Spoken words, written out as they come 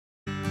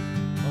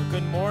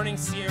Good morning,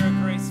 Sierra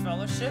Grace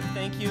Fellowship.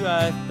 Thank you,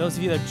 those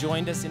of you that have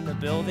joined us in the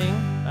building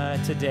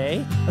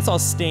today. Let's all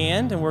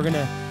stand, and we're going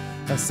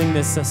to sing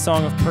this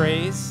song of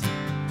praise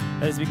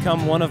that has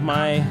become one of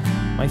my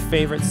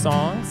favorite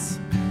songs.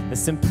 The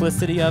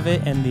simplicity of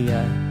it and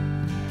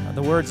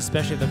the words,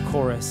 especially the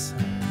chorus.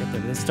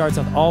 It starts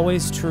with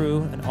always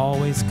true and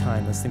always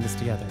kind. Let's sing this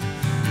together.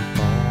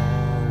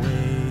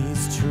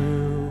 Always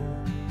true,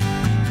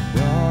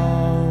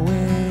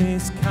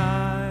 always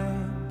kind.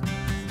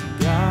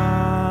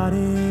 God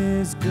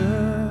is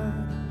good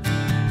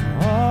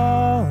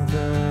all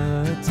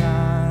the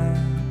time.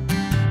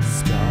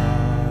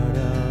 Start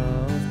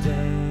of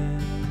day,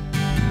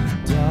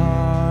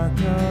 dark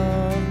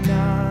of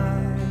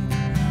night.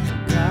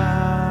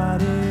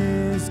 God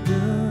is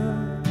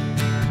good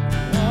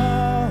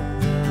all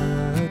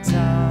the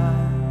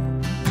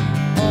time,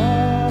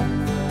 all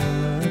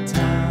the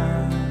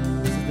time.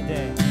 This is the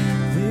day.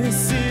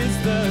 This is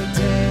the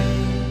day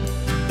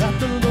that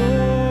the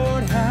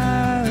Lord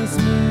has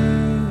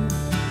made,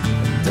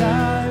 and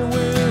I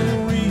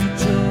will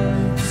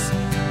rejoice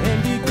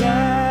and be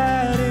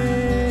glad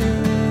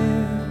in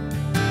it.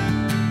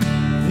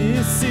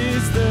 This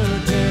is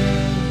the day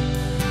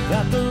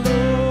that the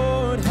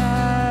Lord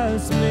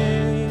has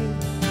made,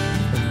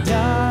 and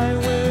I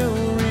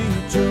will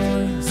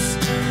rejoice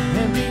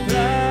and be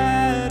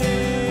glad in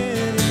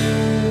it.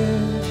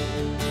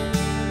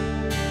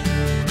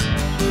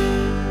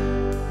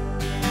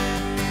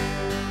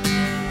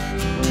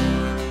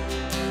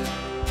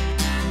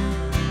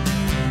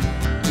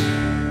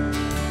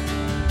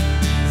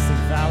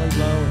 Sing valley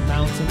low and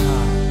mountain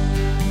high.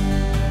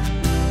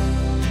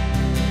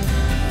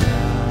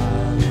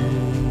 Valley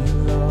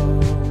low,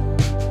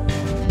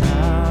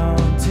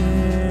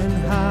 mountain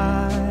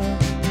high.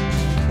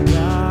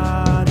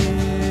 God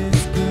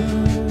is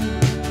good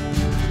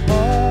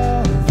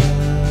all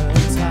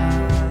the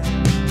time.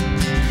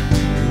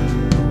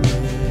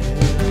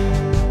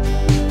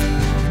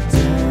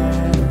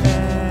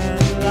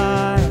 Death and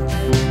life.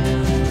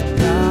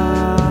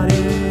 God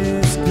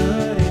is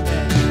good,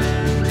 amen.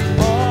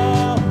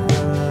 All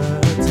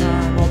the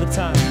time, all the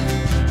time.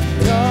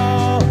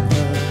 All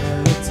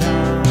the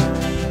time.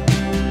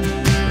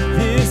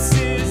 This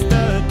is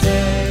the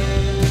day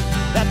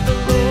that the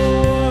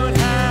Lord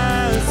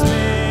has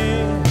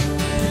made,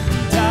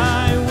 and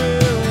I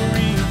will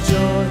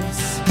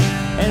rejoice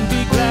and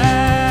be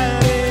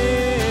glad in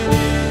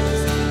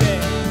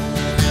it.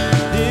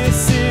 This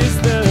is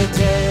the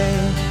day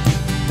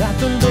that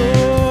the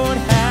Lord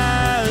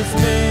has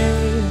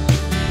made,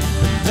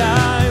 and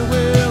I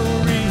will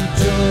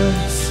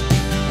rejoice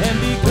and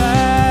be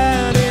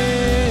glad in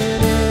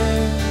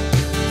it.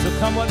 So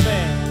come what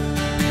may.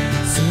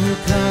 So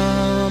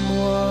come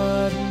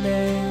what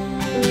may.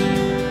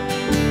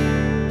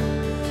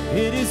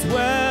 It is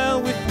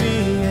well with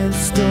me, and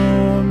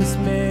storms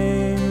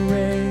may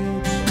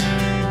rage.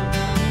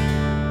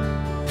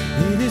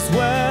 It is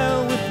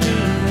well with me,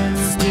 and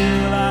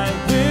still I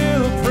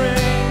will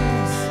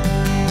praise.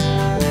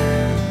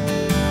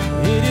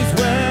 It is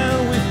well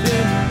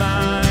within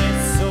my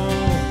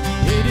soul.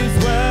 It is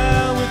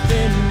well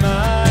within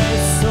my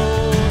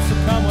soul. So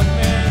come what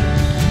may.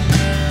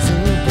 So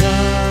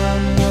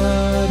come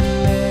what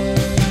may.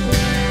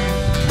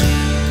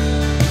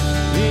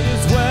 It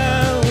is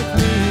well with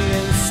me,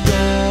 and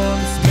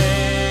storms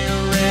may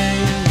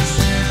rage.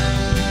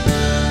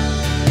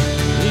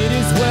 It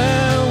is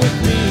well with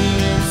me,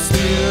 and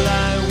still I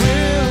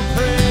will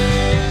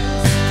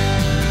praise.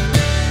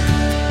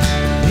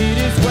 It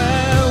is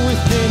well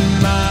within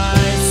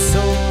my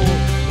soul.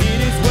 It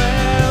is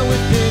well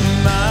within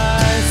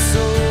my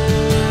soul.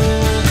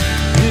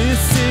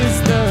 This is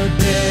the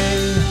day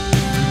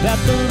that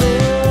the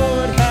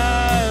Lord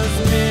has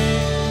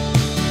made,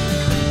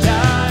 and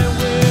I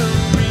will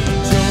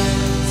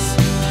rejoice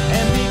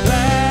and be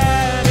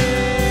glad in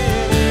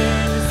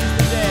it.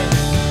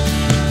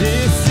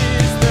 This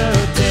is the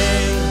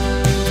day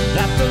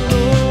that the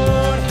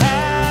Lord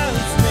has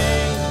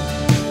made,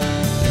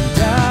 and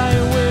I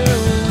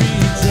will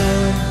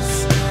rejoice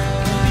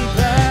and be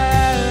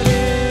glad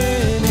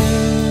in it.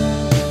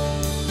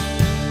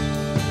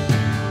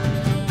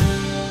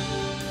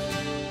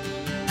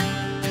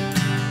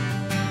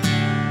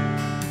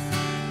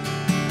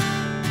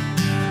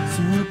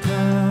 So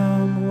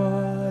come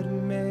what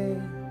may.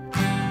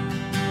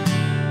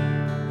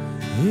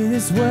 It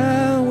is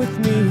well with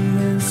me,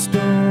 and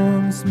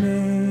storms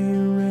may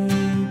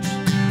rage.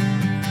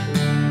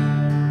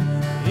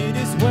 It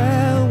is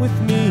well with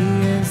me,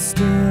 and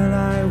still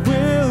I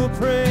will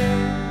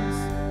praise.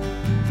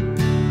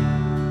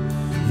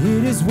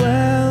 It is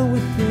well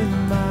within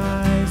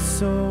my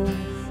soul.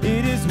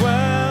 It is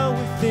well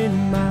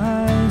within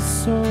my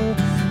soul.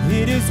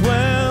 It is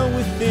well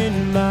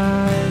within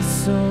my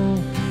soul.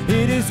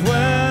 It is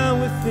well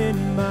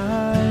within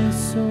my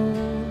soul.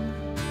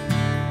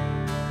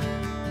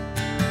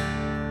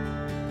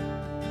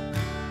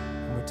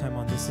 One more time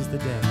on This Is the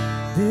Day.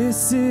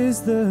 This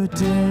is the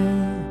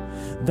day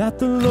that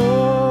the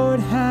Lord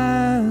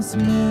has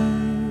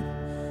made,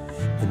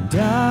 and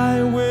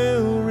I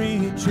will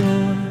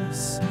rejoice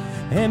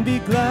and be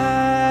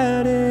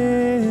glad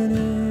in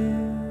it.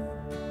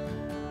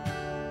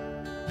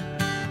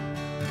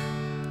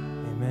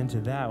 Amen to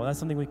that. Well, that's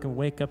something we can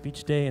wake up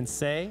each day and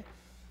say.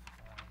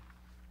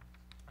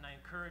 And I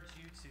encourage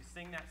you to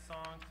sing that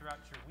song throughout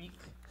your week.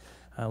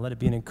 Let it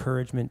be an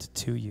encouragement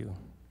to you.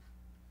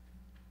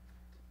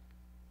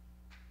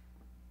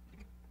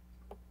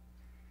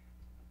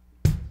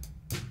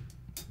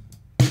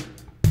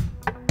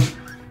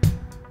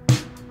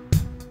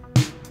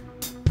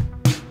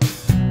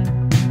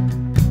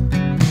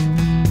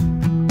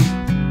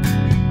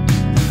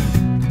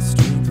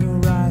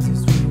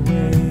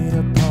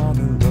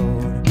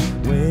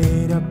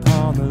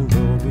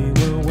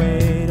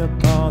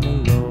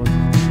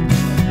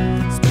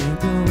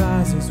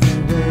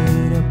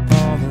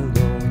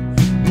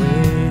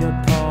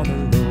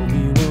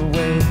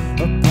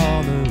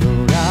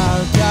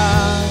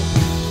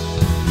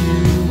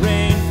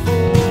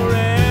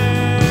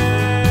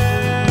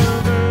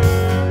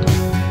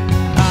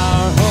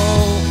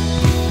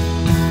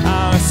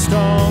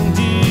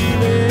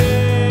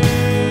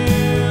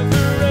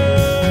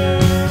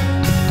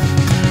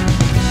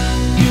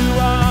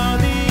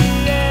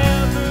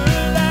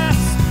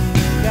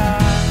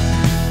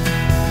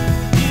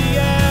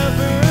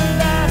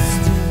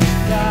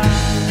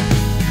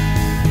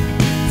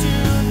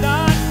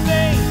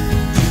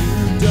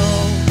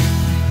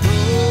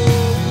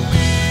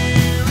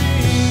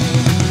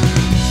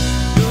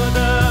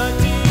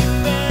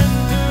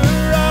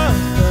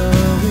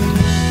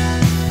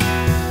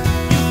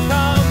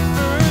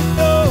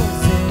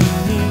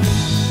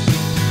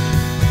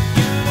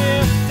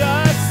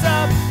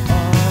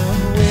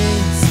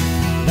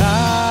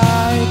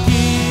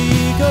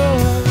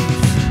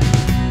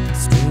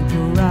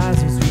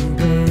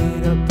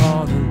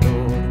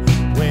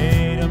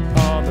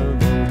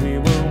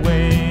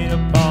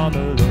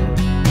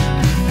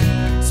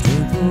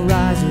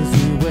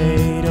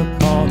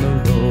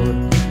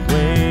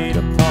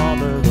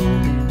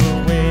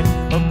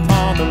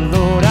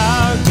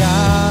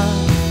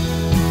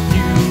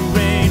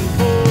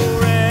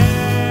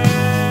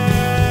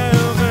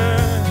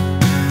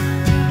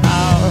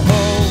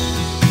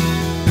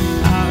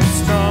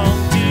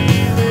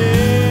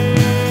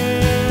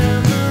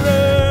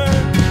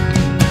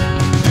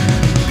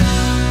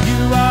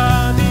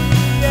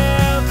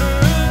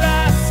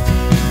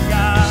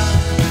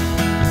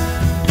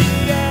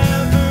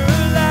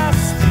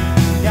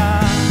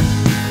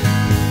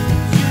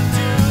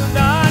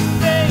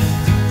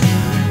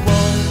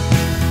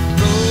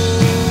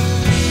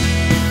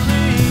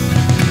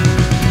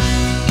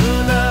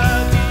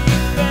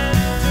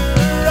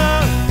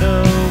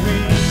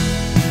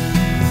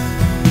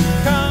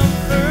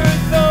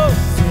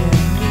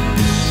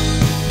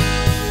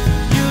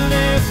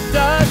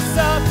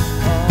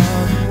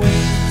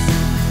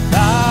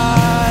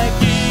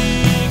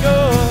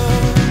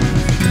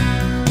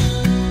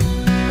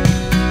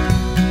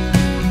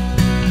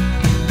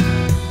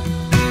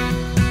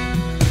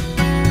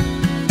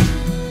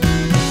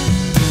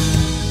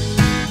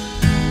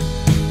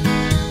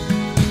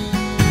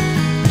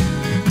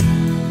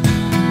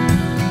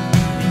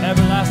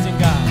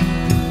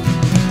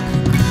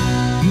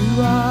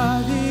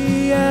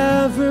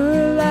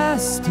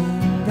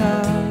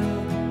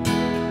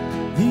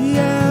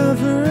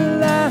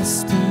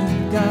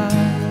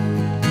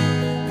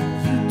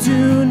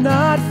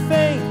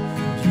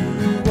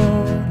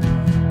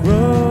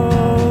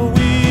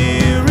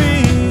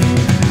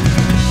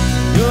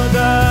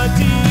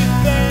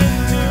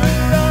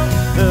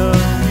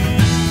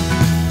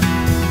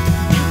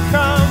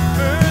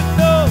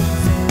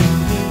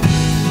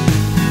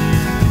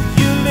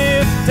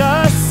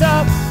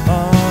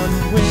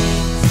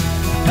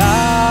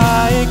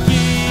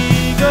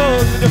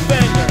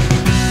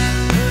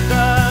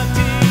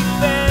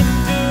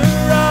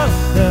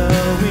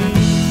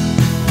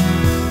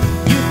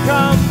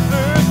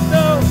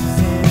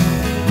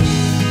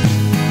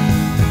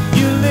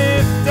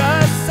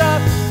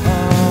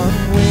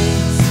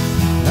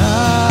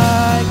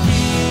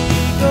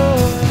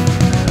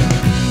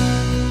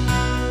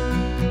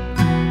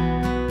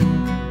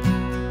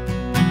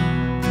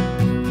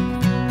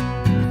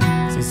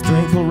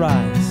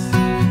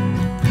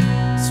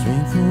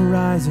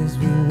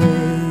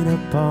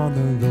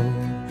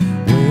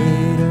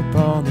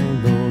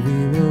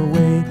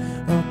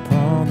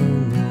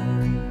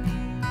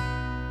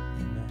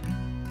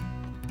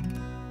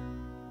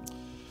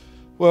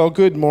 Well,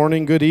 good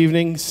morning, good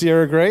evening,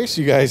 Sierra Grace.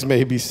 You guys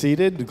may be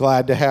seated.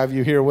 Glad to have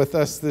you here with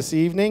us this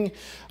evening.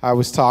 I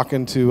was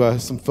talking to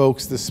some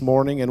folks this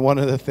morning, and one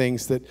of the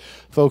things that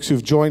folks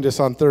who've joined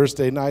us on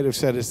Thursday night have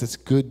said is it's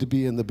good to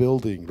be in the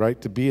building, right?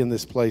 To be in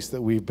this place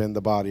that we've been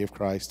the body of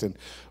Christ, and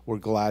we're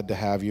glad to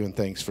have you, and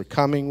thanks for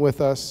coming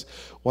with us.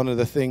 One of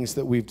the things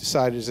that we've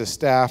decided as a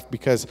staff,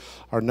 because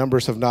our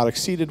numbers have not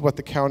exceeded what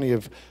the county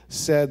have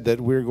said,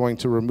 that we're going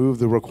to remove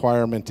the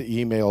requirement to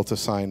email to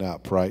sign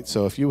up, right?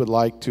 So if you would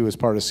like to, as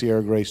part of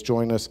Sierra Grace,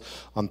 join us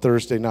on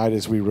Thursday night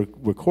as we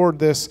record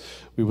this,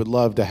 we we would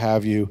love to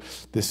have you.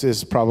 This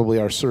is probably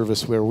our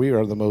service where we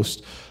are the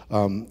most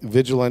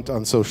vigilant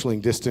on socially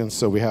distance,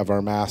 so we have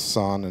our masks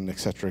on and et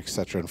cetera,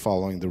 and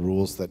following the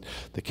rules that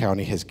the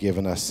county has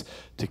given us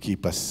to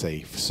keep us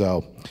safe.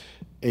 So,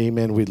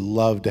 amen. We'd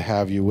love to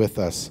have you with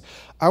us.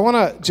 I want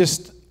to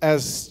just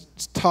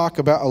talk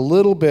about a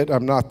little bit.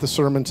 I'm not the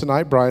sermon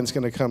tonight. Bryan's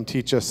going to come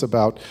teach us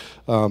about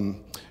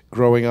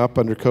growing up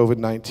under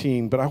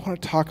COVID-19, but I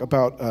want to talk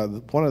about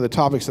one of the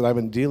topics that I've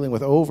been dealing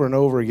with over and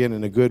over again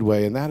in a good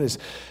way, and that is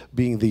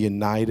being the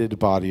united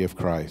body of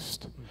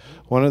Christ.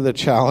 One of the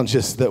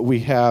challenges that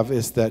we have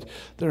is that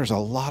there's a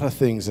lot of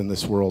things in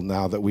this world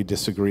now that we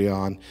disagree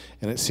on,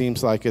 and it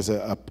seems like as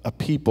a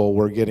people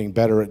we're getting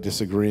better at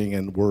disagreeing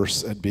and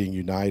worse at being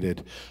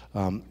united.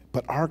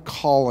 But our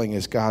calling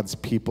as God's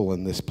people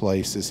in this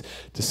place is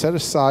to set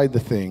aside the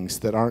things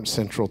that aren't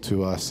central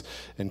to us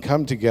and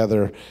come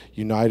together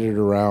united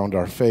around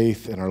our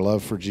faith and our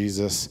love for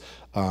Jesus,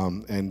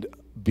 and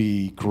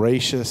be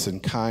gracious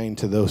and kind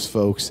to those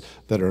folks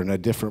that are in a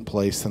different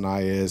place than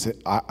I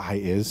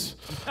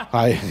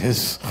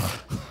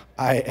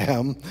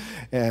am,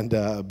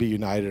 and be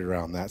united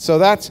around that. So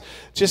that's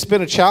just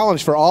been a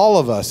challenge for all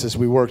of us as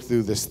we work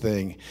through this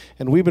thing.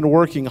 And we've been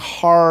working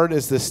hard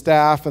as the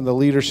staff and the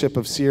leadership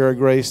of Sierra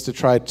Grace to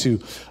try to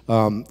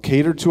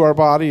cater to our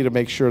body, to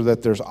make sure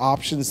that there's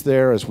options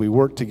there as we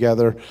work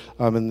together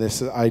in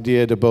this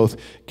idea to both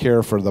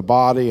care for the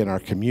body and our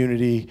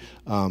community,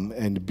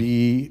 and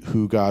be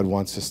who God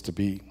wants us to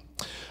be.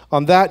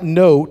 On that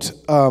note,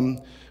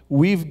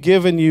 we've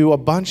given you a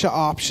bunch of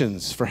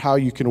options for how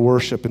you can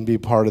worship and be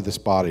part of this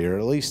body, or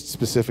at least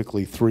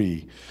specifically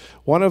 3.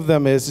 One of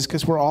them is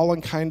because we're all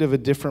in kind of a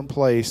different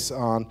place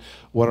on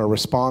what our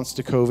response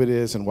to COVID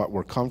is and what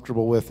we're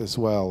comfortable with as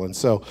well. And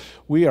so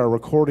we are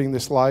recording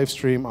this live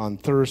stream on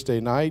Thursday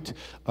night,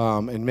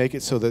 and make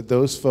it so that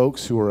those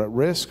folks who are at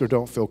risk or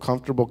don't feel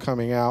comfortable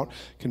coming out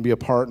can be a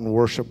part and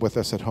worship with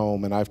us at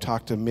home. And I've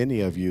talked to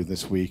many of you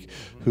this week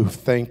who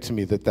thanked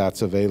me that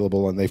that's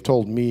available, and they've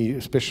told me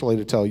especially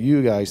to tell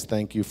you guys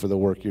thank you for the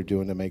work you're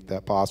doing to make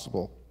that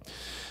possible.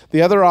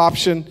 The other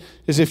option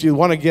is if you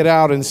want to get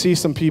out and see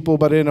some people,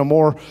 but in a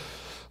more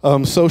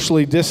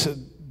socially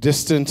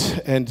distant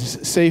and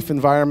safe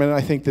environment, I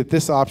think that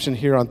this option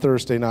here on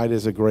Thursday night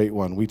is a great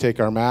one. We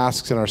take our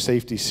masks and our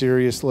safety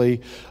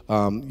seriously.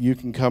 You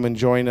can come and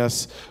join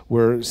us.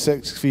 We're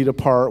 6 feet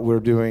apart.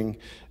 We're doing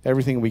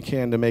everything we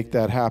can to make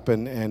that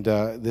happen, and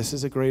this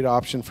is a great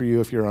option for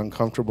you if you're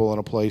uncomfortable in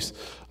a place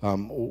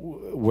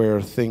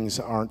where things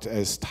aren't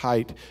as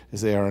tight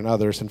as they are in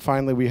others. And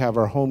finally, we have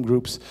our home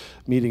groups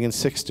meeting in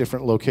 6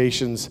 different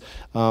locations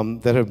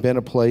that have been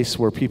a place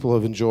where people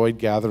have enjoyed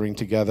gathering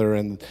together,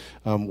 and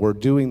we're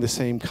doing the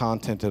same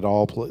content at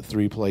all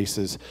 3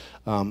 places,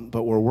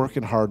 but we're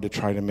working hard to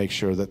try to make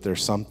sure that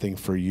there's something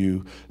for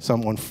you,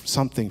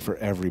 something for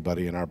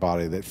everybody in our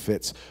body that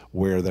fits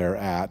where they're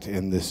at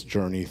in this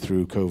journey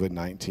through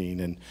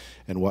COVID-19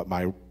 and what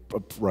my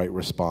right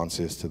response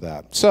is to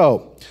that.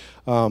 So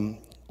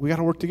we got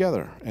to work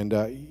together, and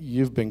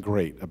you've been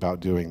great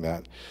about doing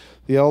that.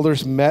 The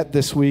elders met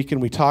this week,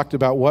 and we talked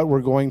about what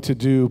we're going to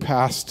do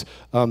past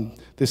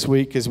this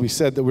week, as we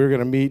said that we were going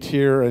to meet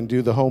here and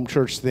do the home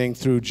church thing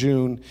through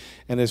June.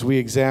 And as we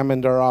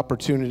examined our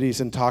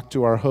opportunities and talked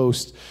to our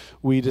host,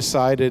 we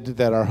decided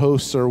that our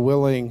hosts are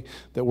willing,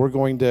 that we're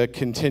going to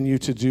continue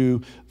to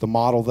do the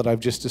model that I've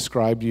just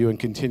described to you and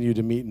continue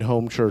to meet in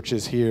home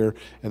churches here,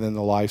 and then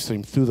the live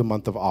stream through the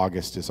month of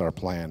August is our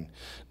plan.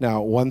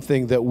 Now, one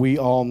thing that we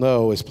all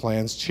know is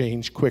plans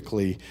change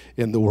quickly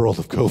in the world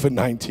of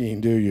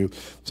COVID-19, do you?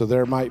 So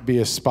there might be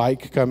a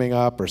spike coming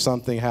up or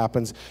something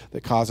happens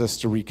that causes us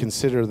to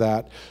reconsider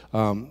that,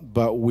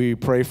 but we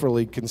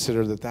prayerfully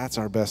consider that that's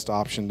our best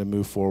option to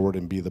move forward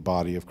and be the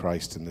body of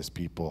Christ in this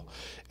people.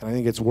 And I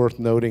think it's worth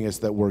noting is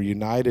that we're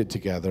united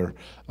together.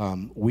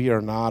 We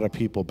are not a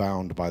people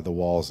bound by the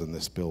walls in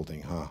this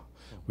building, huh?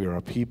 We are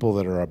a people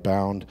that are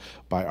bound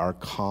by our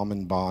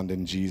common bond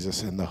in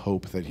Jesus and the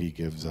hope that he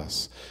gives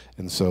us.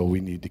 And so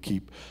we need to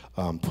keep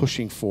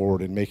pushing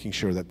forward and making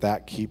sure that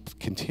that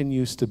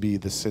continues to be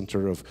the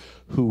center of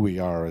who we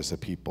are as a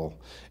people.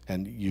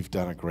 And you've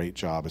done a great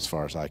job as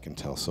far as I can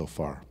tell so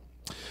far.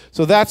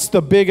 So that's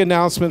the big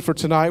announcement for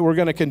tonight. We're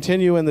going to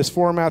continue in this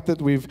format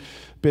that we've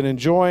been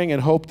enjoying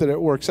and hope that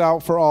it works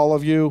out for all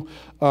of you.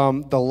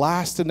 The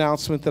last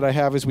announcement that I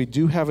have is we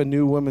do have a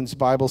new women's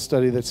Bible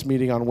study that's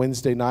meeting on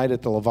Wednesday night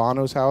at the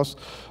Lovano's house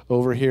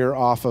over here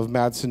off of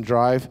Madison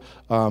Drive.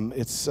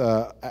 It's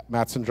at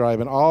Madison Drive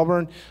in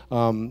Auburn.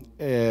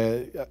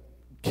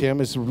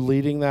 Kim is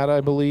leading that, I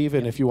believe,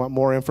 and if you want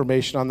more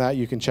information on that,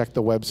 you can check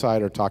the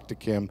website or talk to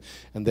Kim,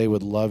 and they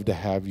would love to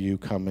have you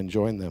come and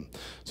join them.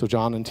 So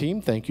John and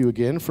team, thank you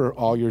again for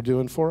all you're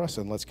doing for us,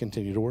 and let's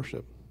continue to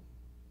worship.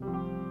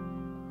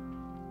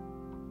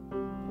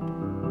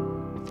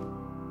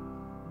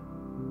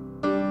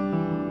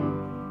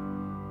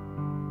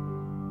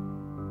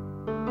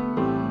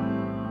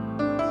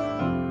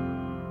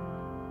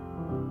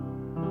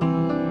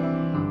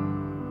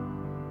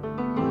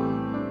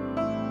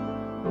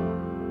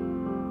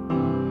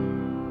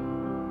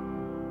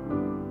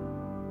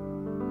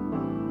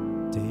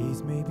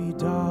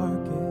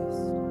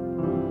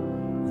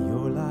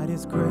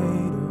 is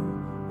greater.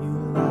 You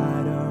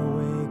light our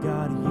way,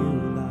 God, you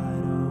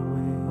light our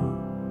way.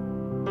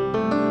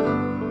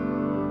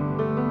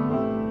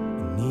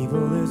 And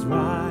evil is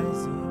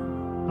rising,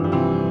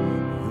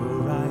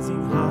 you're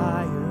rising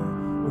higher,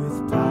 with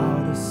power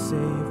to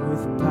save,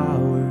 with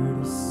power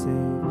to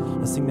save.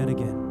 Let's sing that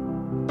again.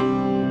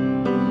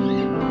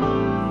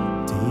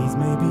 Days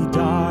may be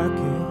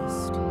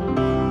darkest,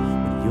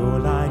 but your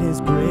light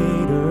is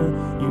greater.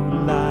 You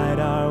light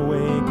our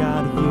way,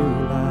 God, you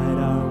light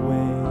our way.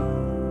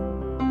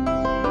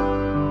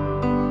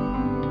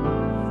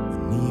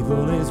 When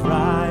evil is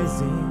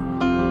rising,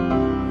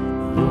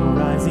 you're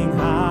rising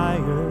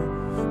higher,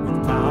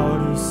 with power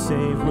to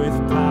save, with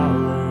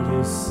power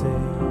to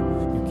save.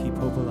 You keep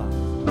hope alive.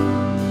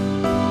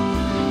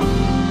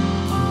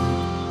 Keep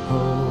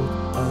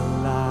hope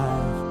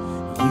alive.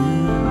 You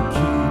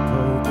keep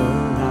hope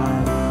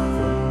alive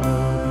from the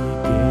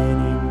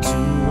beginning to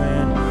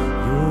end.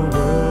 Your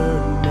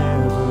word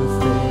never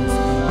fails.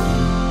 You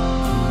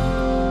keep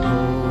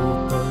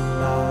hope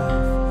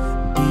alive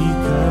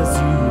because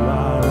you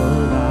are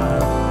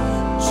alive.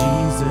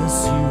 Jesus,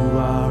 you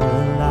are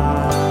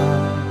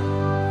alive.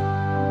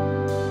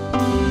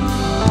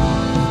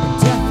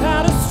 Death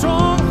had a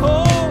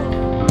stronghold,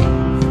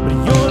 but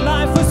your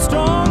life was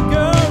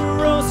stronger.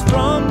 Rose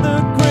from the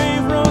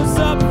grave, rose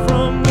up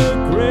from the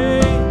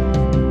grave.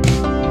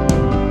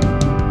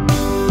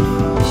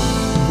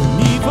 When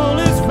evil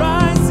is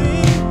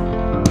rising,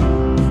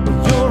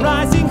 you're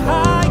rising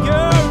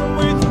higher,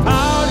 with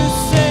power to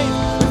save,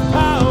 with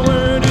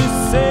power to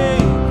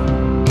save.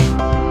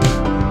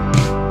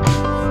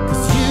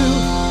 'Cause you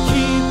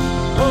keep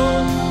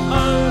hope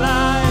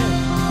alive.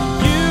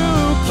 You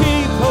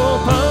keep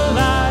hope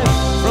alive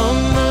from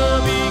the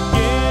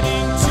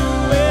beginning to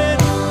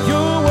end.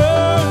 Your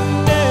word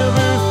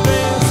never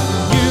fails.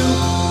 You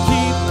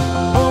keep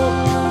hope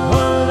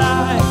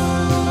alive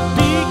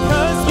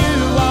because you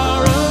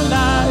are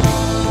alive.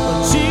 Oh,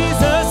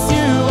 Jesus,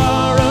 you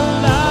are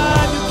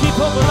alive. You keep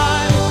hope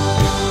alive.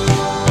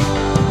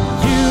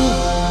 You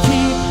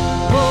keep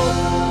hope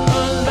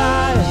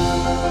alive.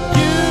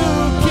 You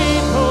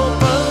keep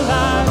hope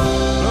alive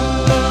from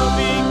the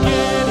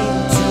beginning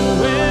to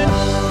end.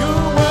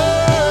 Your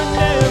word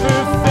never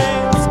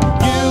fails.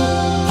 You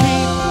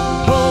keep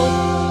hope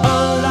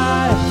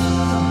alive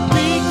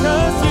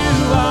because you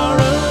are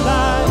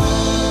alive.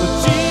 Oh,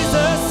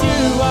 Jesus,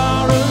 you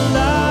are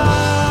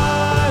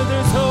alive.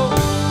 There's hope.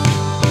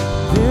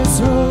 There's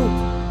hope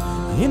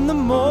in the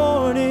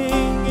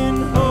morning, and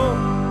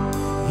hope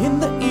in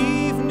the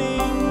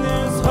evening.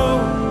 There's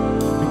hope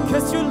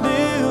because you're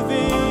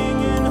living,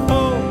 in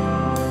hope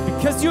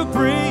because you're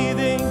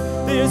breathing.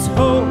 There's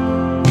hope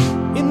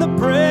in the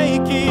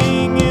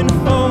breaking, in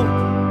hope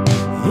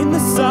in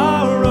the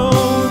sorrow.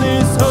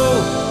 There's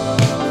hope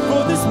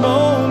for this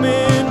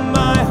moment,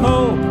 my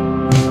hope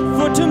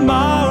for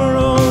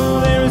tomorrow.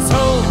 There's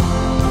hope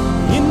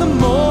in the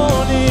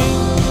morning,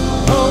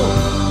 hope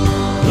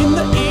in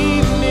the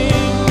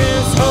evening.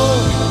 There's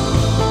hope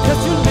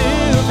because you're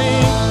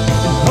living,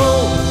 and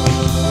hope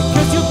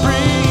because you're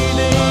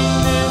breathing.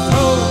 There's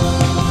hope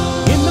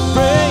in the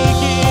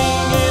breaking,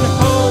 and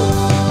hope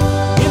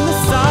in the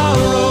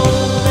sorrow.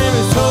 There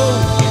is hope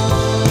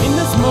in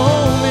this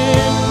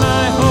moment,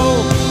 my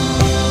hope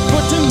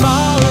for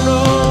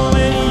tomorrow.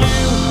 And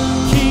you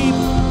keep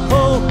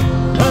hope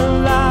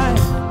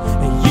alive,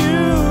 and you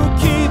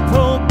keep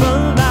hope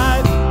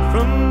alive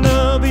from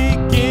the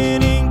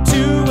beginning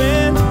to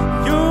end.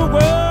 Your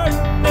word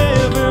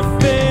never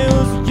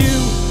fails. You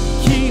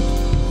keep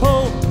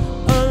hope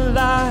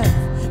alive,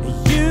 and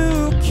you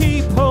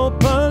keep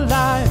hope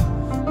alive.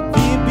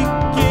 The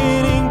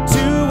beginning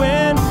to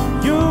end.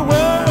 Your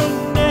word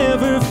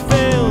never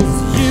fails.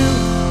 You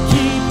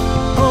keep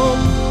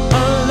hope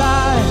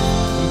alive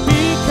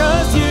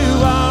because you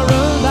are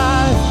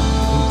alive.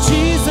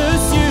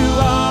 Jesus, you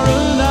are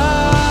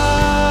alive.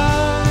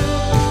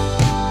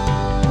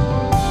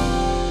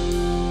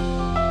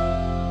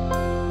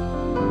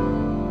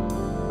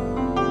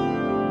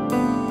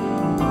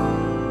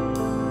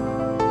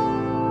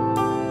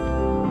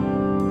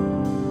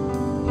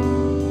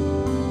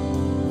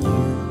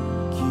 You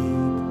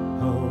keep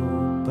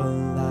hope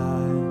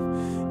alive.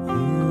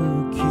 You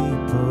keep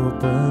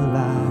hope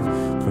alive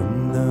from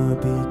the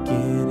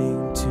beginning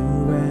to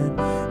end.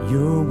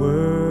 Your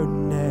word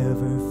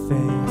never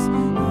fails.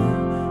 You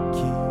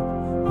keep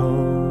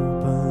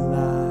hope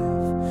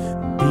alive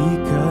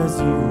because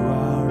you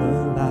are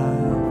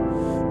alive.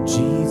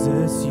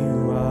 Jesus, you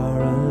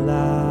are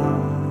alive.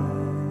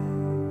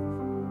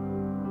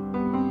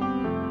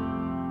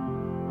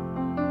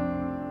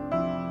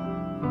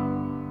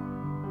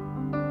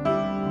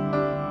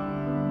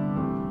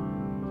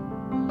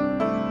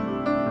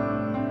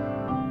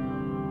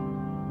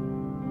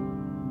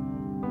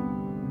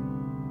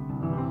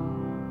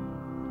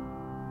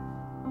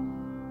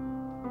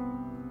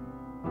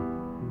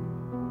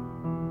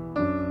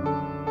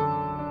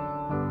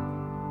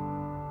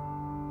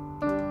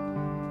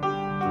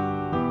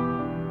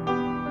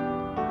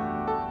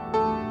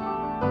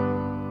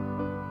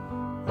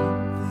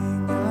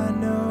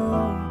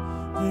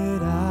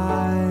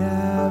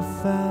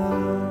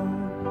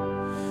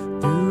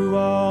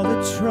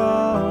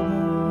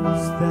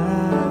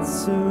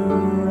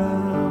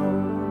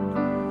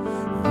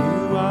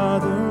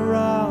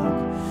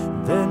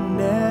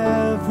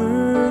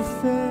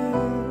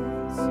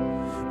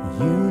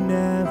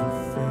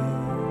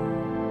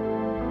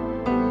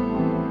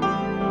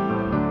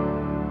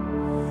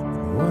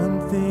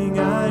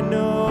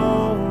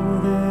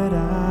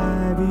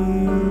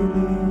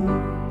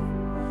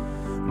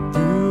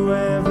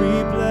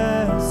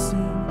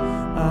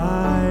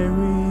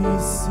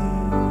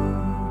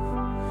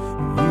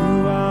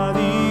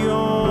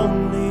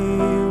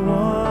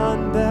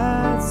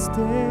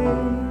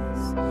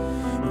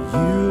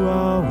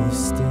 always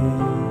stay.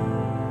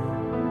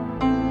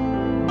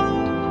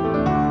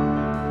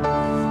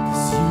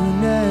 'Cause you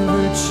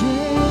never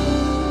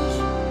change,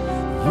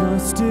 you're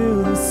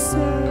still the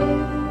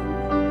same.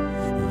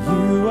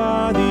 You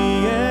are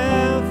the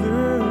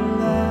everlasting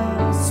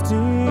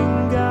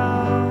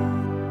God.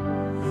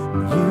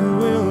 You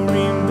will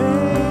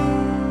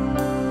remain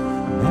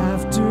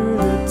after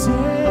the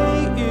day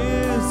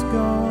is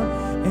gone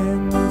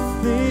and the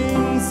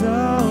things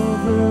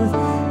of earth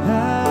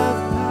have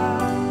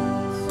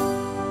passed.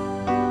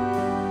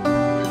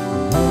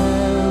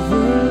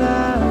 Everlasting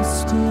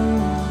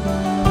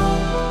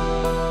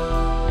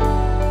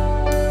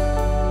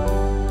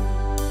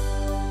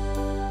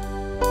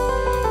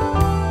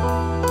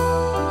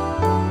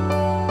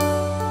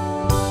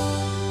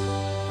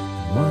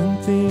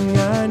thing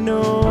I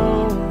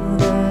know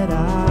that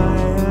I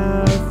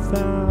have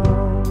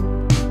found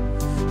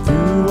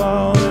through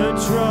all the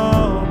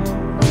trouble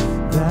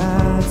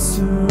that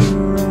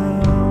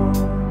surround.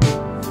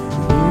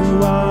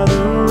 You are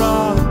the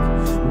rock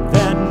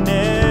that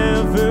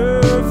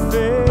never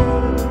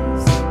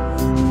fails.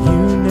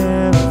 You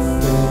never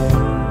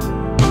fail.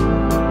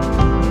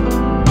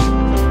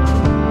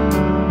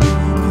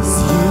 'Cause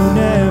you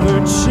never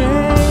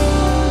change.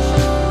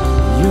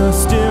 You're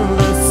still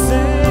the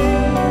same.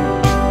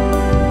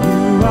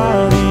 You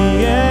are the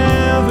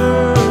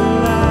everlasting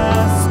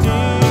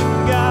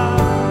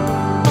God.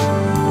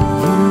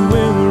 You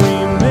will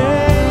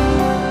remain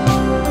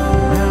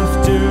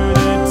after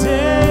the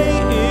day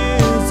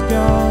is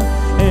gone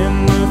and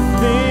the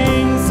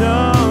things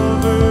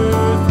of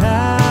earth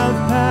have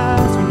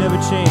passed. You never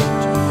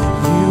change.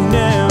 You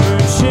never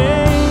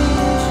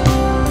change.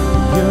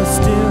 You're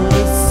still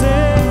the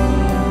same.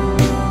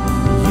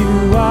 You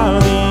are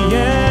the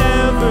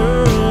everlasting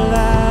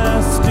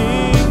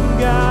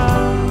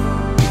God.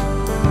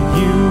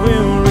 You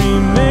will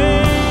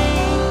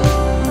remain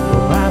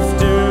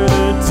after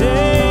the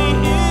day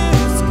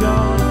is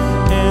gone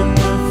and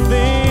the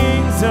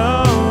things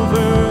of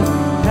earth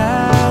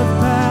have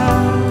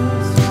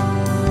passed.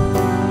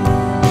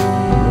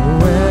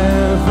 Oh,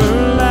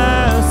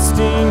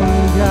 everlasting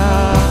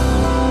God.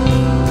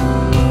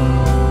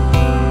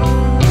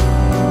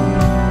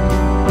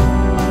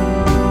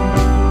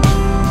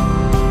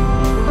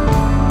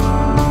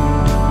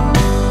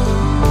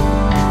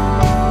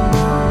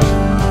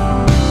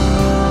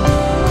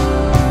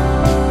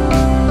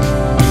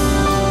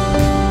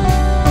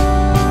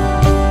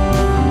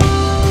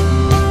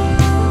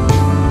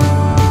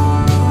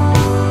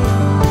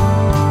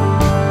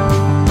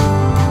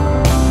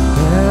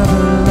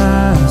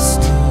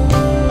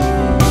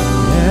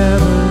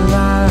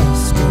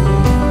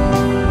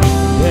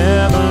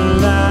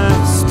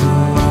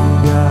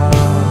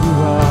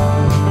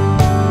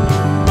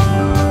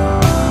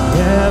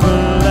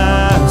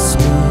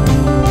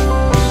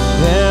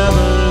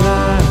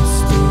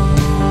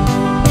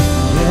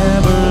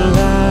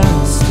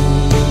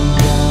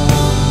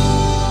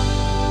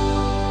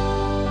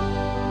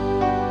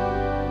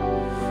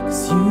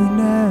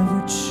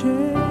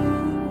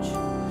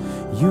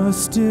 You're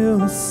still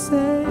the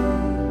same,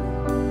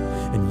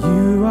 and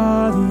you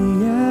are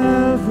the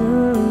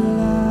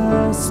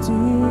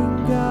everlasting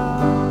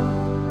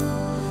God.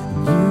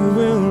 You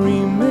will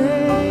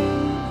remain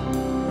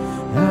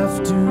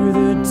after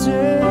the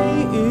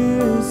day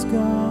is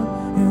gone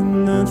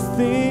and the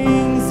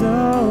things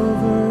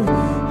of earth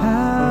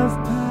have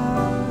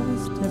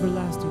passed.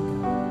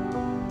 Everlasting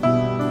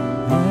God.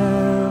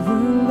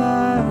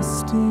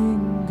 Everlasting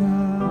God.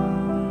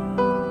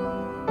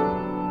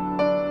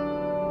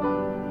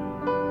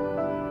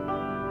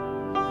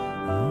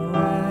 Oh,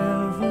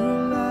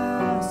 everlasting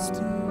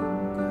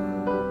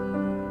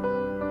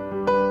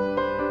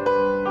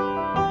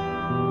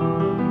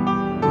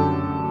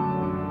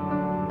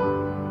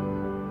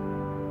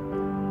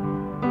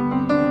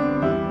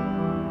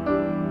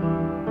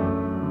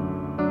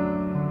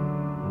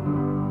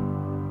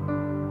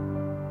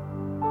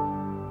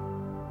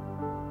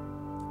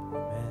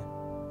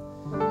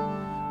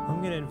I'm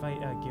going to invite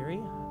Gary, I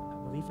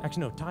believe.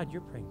 Actually, no, Todd,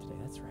 you're praying today.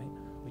 That's right.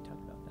 We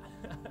talked about that.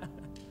 I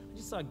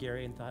just saw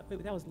Gary and thought,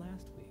 wait, that was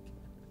last week.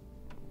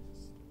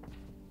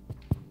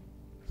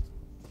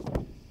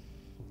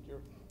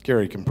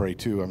 Gary can pray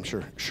too. I'm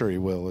sure he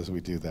will as we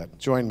do that.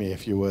 Join me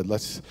if you would.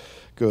 Let's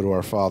go to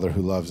our Father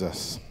who loves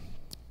us.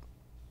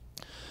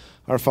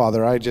 Our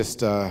Father,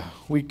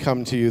 we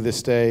come to you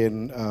this day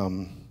and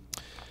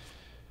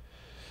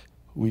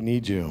we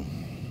need you.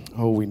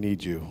 Oh, we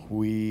need you.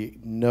 We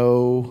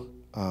know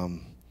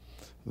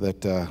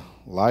that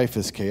life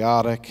is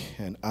chaotic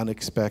and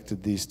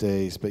unexpected these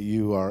days, but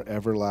you are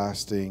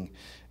everlasting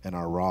and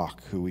our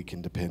rock who we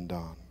can depend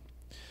on.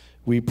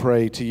 We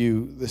pray to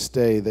you this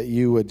day that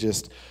you would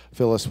just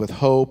fill us with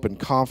hope and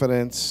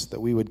confidence, that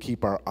we would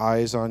keep our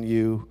eyes on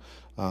you,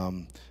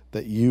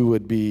 that you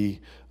would be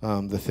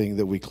the thing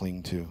that we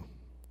cling to.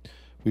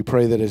 We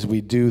pray that as we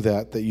do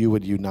that, that you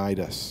would unite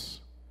us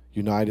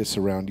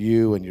around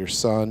you and your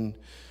Son,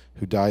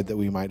 who died that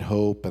we might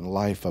hope and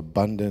life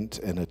abundant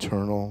and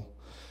eternal,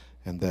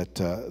 and that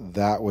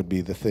that would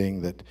be the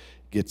thing that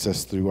gets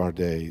us through our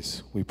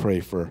days. We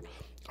pray for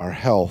our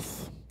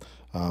health,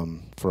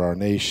 for our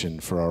nation,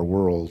 for our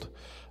world,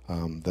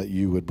 that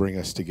you would bring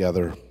us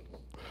together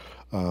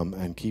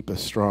and keep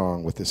us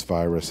strong with this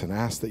virus, and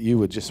ask that you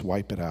would just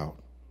wipe it out,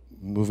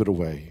 move it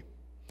away.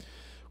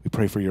 We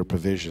pray for your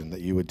provision,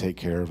 that you would take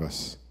care of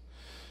us.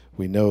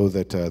 We know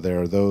that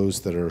there are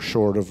those that are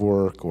short of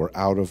work or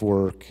out of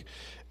work,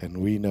 and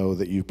we know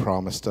that you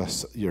promised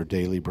us your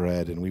daily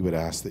bread, and we would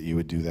ask that you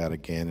would do that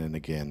again and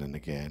again and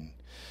again.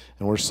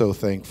 And we're so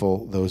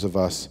thankful, those of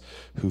us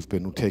who've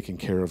been taken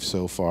care of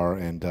so far,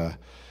 and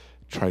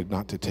try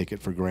not to take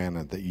it for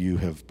granted that you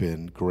have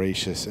been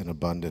gracious and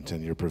abundant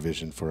in your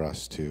provision for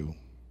us too.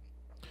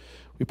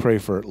 We pray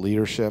for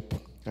leadership.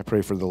 I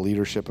pray for the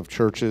leadership of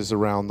churches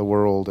around the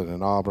world and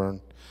in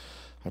Auburn.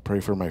 I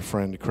pray for my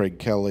friend Craig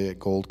Kelly at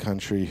Gold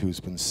Country, who's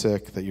been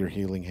sick, that your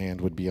healing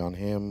hand would be on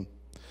him.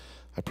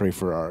 I pray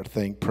for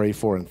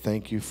and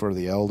thank you for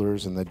the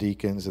elders and the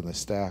deacons and the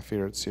staff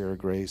here at Sierra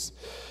Grace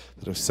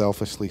that have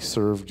selflessly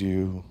served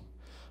you.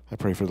 I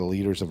pray for the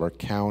leaders of our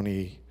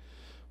county,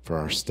 for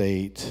our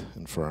state,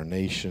 and for our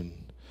nation,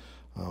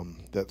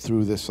 that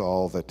through this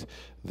all that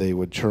they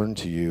would turn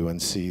to you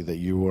and see that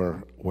you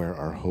are where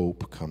our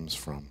hope comes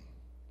from.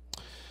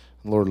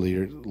 Lord,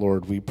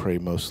 we pray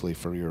mostly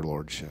for your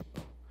lordship.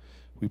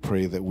 We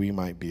pray that we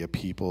might be a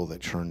people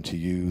that turn to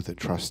you, that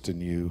trust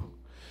in you,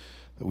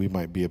 that we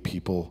might be a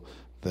people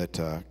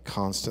that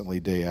constantly,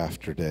 day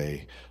after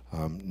day,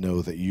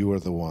 know that you are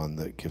the one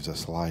that gives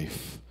us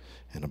life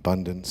and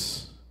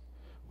abundance.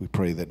 We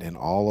pray that in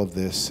all of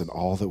this and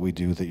all that we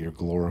do, that you're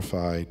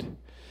glorified.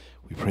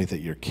 We pray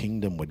that your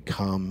kingdom would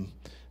come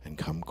and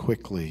come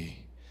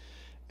quickly.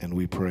 And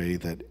we pray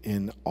that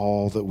in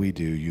all that we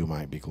do, you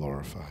might be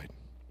glorified.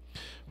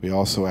 We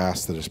also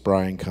ask that as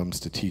Bryan comes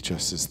to teach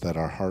us, is that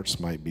our hearts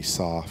might be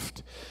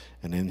soft,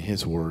 and in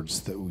his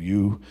words that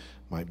you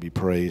might be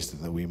praised,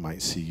 and that we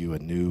might see you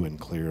anew and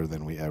clearer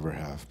than we ever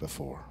have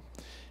before.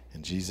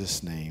 In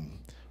Jesus' name,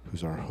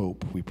 who's our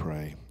hope, we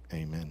pray.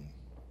 Amen.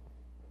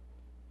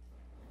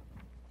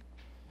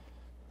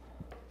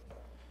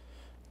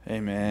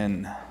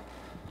 Amen.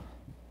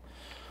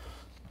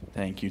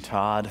 Thank you,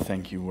 Todd.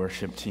 Thank you,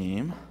 worship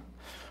team.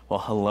 Well,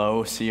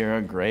 hello,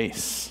 Sierra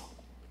Grace.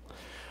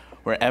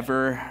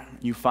 Wherever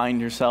you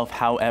find yourself,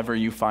 however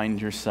you find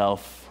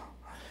yourself,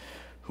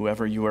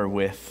 whoever you are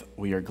with,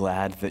 we are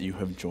glad that you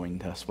have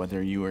joined us.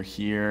 Whether you are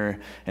here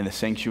in the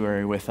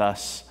sanctuary with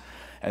us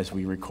as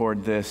we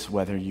record this,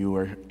 whether you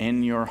are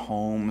in your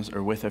homes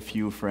or with a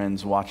few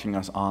friends watching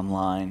us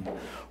online,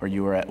 or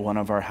you are at one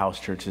of our house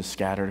churches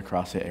scattered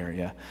across the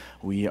area,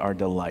 we are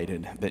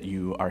delighted that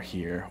you are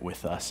here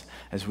with us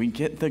as we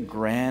get the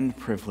grand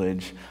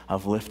privilege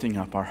of lifting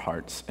up our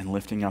hearts and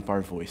lifting up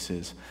our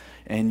voices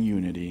in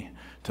unity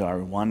to our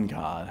one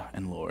God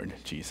and Lord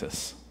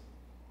Jesus.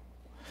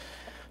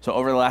 So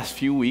over the last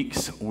few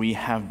weeks, we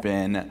have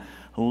been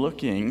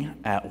looking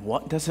at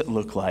what does it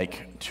look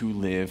like to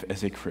live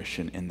as a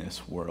Christian in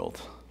this world.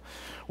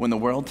 When the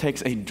world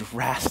takes a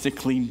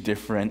drastically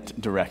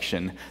different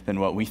direction than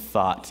what we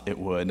thought it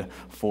would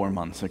 4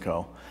 months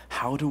ago,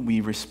 how do we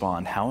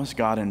respond? How is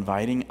God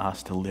inviting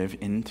us to live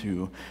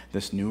into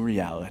this new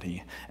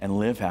reality and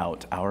live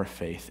out our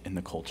faith in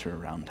the culture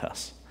around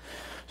us?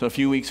 So a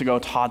few weeks ago,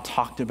 Todd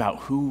talked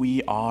about who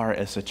we are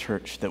as a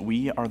church, that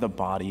we are the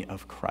body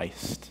of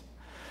Christ.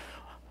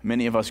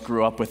 Many of us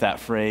grew up with that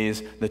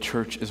phrase, the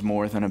church is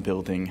more than a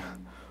building.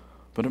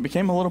 But it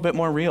became a little bit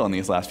more real in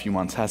these last few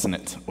months, hasn't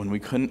it? When we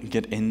couldn't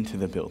get into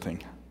the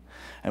building.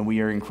 And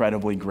we are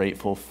incredibly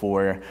grateful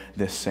for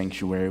this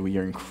sanctuary. We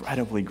are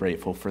incredibly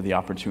grateful for the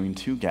opportunity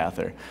to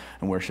gather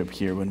and worship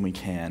here when we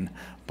can.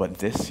 But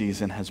this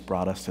season has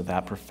brought us to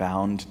that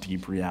profound,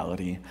 deep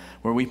reality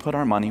where we put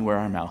our money where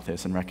our mouth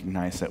is and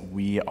recognize that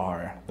we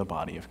are the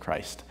body of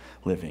Christ,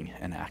 living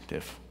and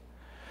active.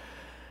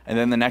 And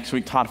then the next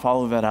week, Todd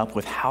followed that up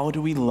with how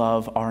do we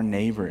love our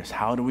neighbors?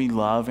 How do we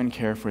love and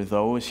care for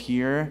those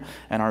here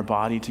and our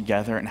body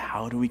together? And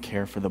how do we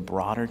care for the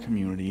broader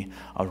community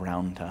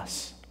around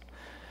us?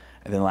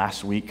 And then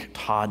last week,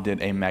 Todd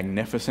did a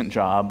magnificent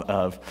job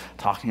of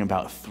talking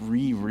about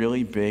 3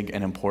 really big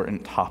and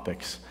important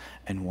topics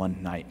in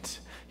one night.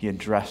 He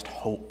addressed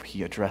hope,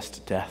 he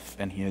addressed death,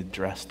 and he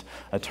addressed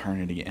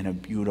eternity in a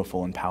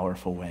beautiful and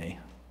powerful way.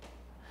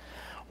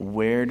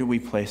 Where do we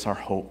place our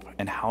hope,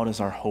 and how does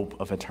our hope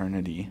of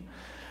eternity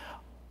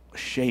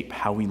shape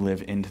how we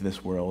live into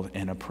this world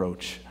and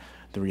approach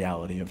the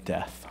reality of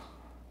death?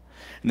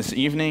 And this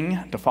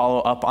evening, to follow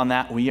up on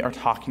that, we are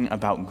talking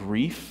about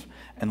grief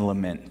and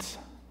lament.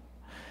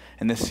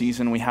 In this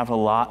season, we have a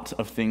lot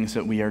of things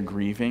that we are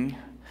grieving.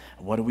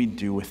 What do we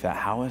do with that?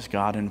 How is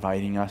God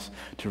inviting us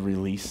to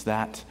release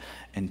that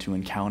and to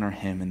encounter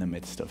him in the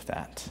midst of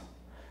that?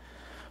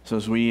 So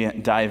as we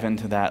dive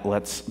into that,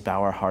 let's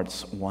bow our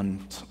hearts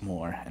once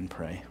more and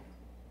pray.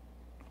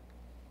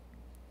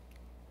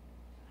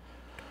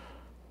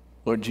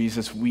 Lord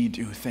Jesus, we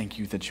do thank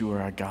you that you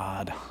are a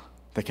God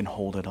that can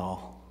hold it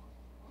all.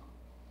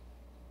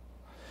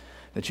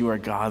 That you are a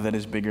God that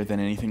is bigger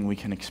than anything we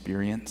can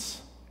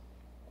experience.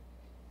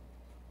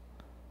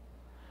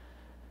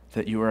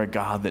 that you are a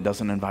God that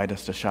doesn't invite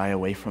us to shy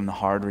away from the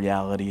hard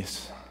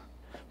realities,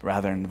 but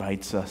rather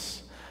invites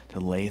us to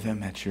lay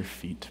them at your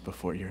feet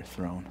before your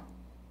throne.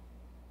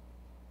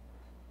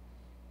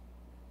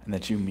 And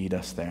that you meet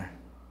us there.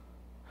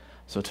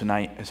 So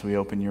tonight, as we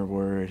open your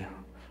word,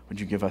 would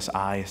you give us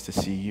eyes to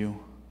see you?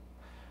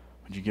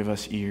 Would you give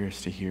us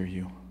ears to hear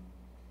you?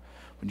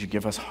 Would you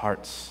give us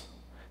hearts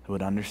that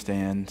would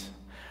understand,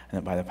 and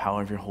that by the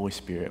power of your Holy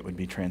Spirit would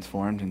be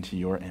transformed into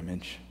your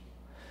image?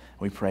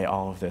 We pray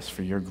all of this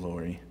for your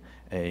glory.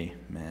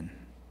 Amen.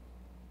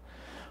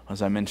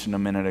 As I mentioned a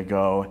minute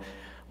ago,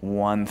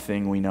 one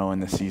thing we know in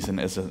this season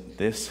is that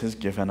this has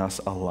given us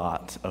a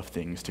lot of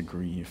things to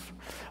grieve.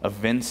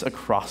 Events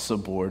across the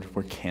board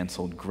were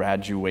canceled.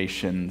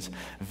 Graduations,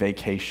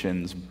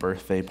 vacations,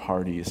 birthday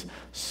parties,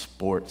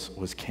 sports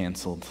was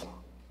canceled.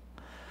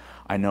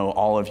 I know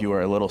all of you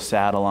are a little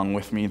sad along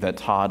with me that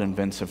Todd and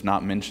Vince have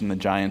not mentioned the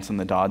Giants and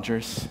the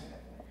Dodgers.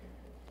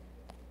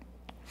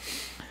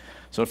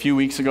 So a few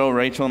weeks ago,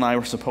 Rachel and I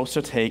were supposed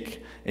to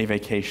take a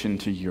vacation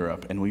to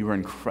Europe, and we were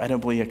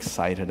incredibly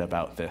excited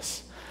about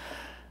this.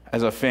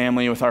 As a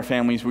family, with our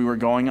families, we were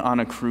going on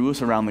a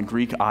cruise around the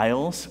Greek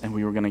Isles, and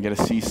we were going to get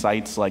to see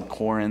sites like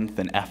Corinth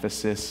and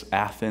Ephesus,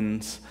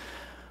 Athens,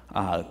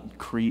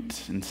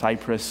 Crete and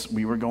Cyprus.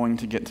 We were going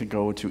to get to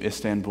go to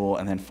Istanbul,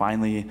 and then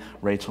finally,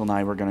 Rachel and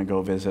I were going to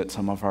go visit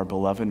some of our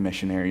beloved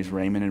missionaries,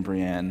 Raymond and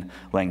Bryan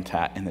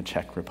Langtat, in the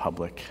Czech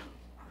Republic.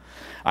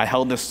 I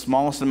held the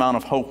smallest amount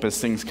of hope as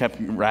things kept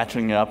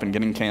ratcheting up and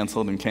getting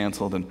canceled,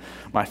 and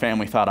my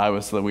family thought I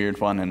was the weird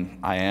one, and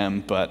I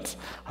am, but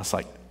I was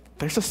like,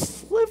 there's a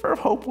sliver of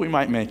hope we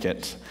might make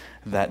it.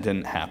 That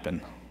didn't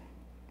happen.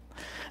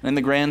 And in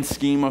the grand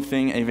scheme of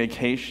things, a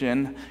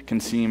vacation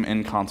can seem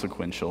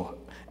inconsequential,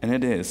 and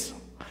it is.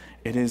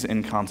 It is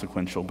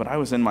inconsequential, but I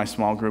was in my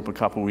small group a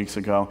couple weeks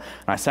ago,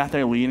 and I sat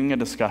there leading a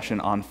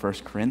discussion on 1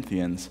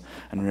 Corinthians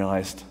and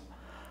realized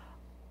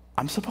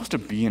I'm supposed to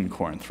be in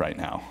Corinth right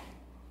now.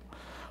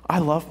 I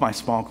love my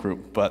small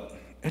group, but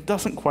it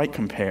doesn't quite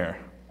compare.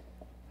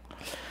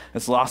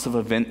 This loss of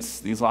events,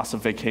 these loss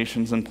of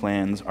vacations and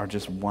plans are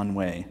just one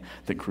way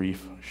that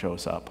grief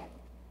shows up.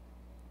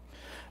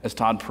 As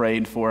Todd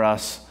prayed for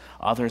us,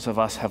 others of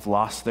us have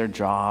lost their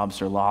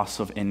jobs or loss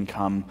of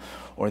income,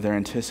 or they're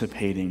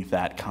anticipating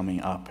that coming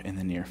up in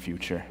the near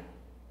future.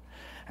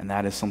 And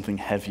that is something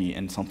heavy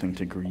and something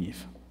to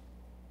grieve.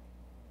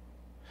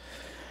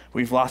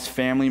 We've lost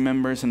family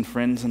members and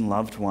friends and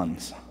loved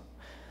ones.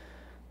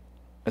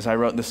 As I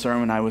wrote the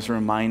sermon, I was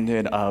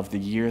reminded of the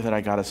year that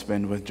I got to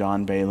spend with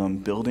John Balaam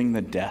building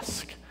the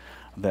desk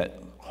that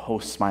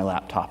hosts my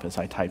laptop as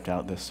I typed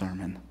out this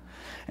sermon.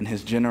 And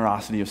his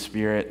generosity of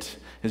spirit,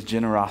 his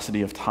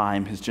generosity of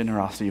time, his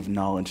generosity of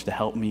knowledge to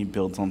help me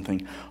build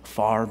something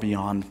far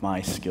beyond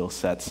my skill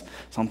sets,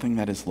 something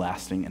that is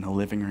lasting and a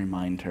living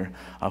reminder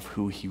of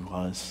who he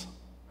was.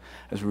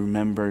 As we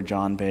remember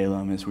John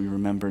Balaam, as we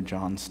remember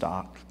Jim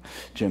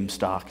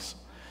Stocks,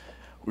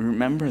 we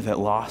remember that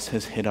loss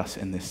has hit us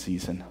in this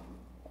season.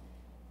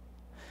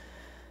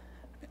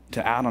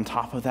 To add on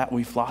top of that,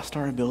 we've lost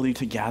our ability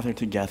to gather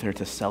together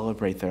to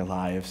celebrate their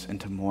lives and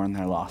to mourn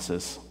their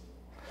losses.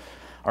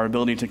 Our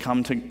ability to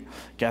come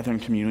together in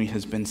community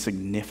has been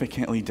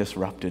significantly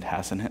disrupted,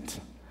 hasn't it?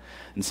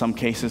 In some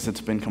cases,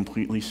 it's been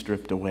completely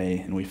stripped away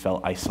and we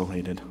felt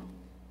isolated.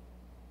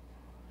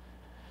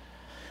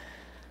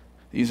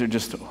 These are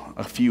just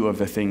a few of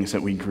the things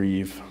that we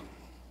grieve.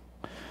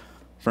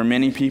 For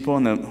many people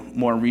in the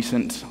more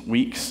recent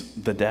weeks,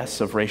 the deaths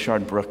of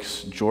Rayshard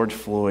Brooks, George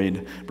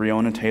Floyd,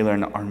 Breonna Taylor,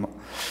 and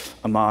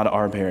Ahmaud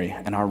Arbery,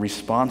 and our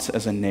response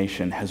as a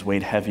nation has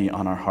weighed heavy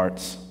on our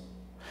hearts.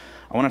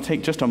 I want to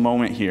take just a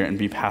moment here and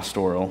be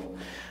pastoral.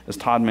 As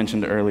Todd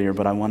mentioned earlier,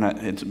 but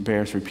it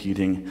bears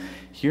repeating.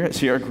 Here at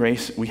Sierra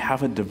Grace, we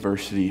have a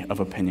diversity of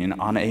opinion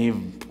on a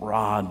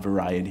broad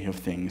variety of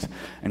things,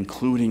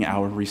 including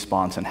our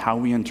response and how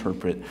we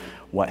interpret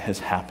what has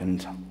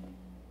happened.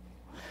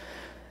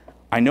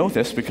 I know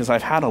this because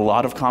I've had a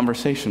lot of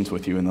conversations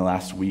with you in the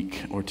last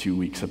week or 2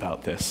 weeks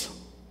about this.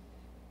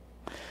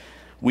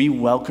 We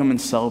welcome and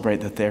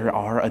celebrate that there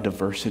are a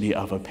diversity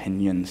of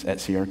opinions at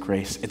Sierra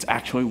Grace. It's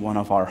actually one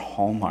of our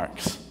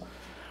hallmarks.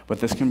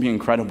 But this can be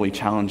incredibly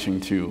challenging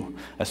too,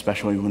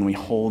 especially when we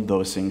hold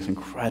those things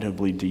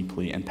incredibly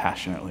deeply and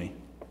passionately.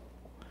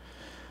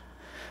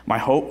 My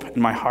hope and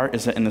my heart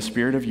is that in the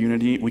spirit of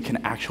unity, we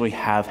can actually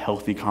have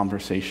healthy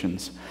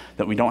conversations,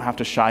 that we don't have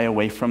to shy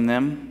away from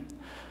them,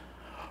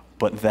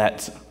 but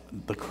that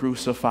the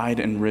crucified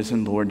and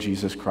risen Lord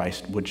Jesus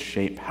Christ would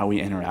shape how we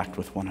interact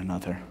with one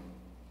another.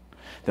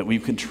 That we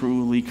could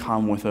truly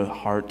come with a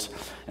heart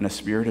and a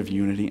spirit of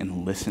unity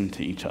and listen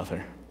to each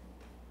other.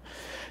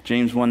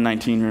 James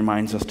 1:19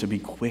 reminds us to be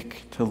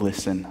quick to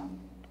listen,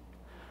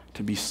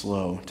 to be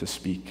slow to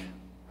speak,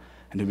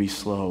 and to be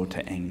slow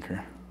to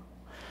anger.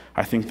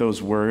 I think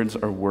those words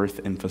are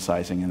worth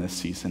emphasizing in this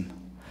season.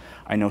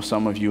 I know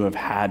some of you have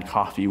had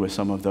coffee with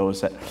some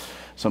others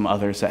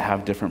that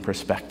have different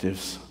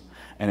perspectives,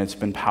 and it's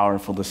been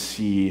powerful to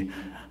see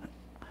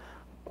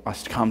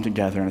us to come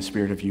together in a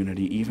spirit of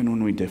unity, even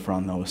when we differ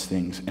on those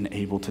things, and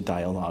able to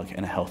dialogue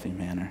in a healthy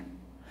manner.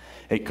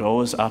 It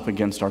goes up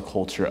against our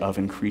culture of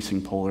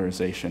increasing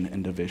polarization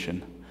and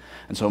division.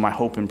 And so my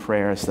hope and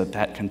prayer is that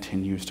that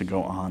continues to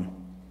go on.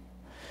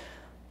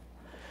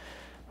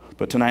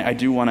 But tonight I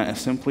do want to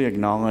simply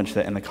acknowledge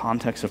that in the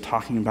context of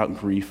talking about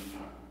grief,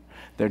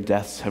 their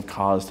deaths have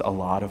caused a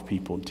lot of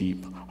people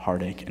deep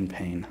heartache and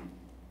pain.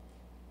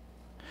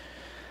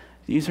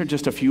 These are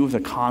just a few of the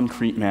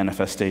concrete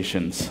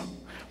manifestations,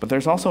 but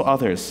there's also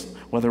others,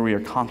 whether we are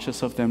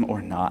conscious of them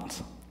or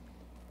not.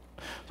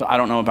 So I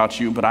don't know about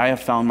you, but I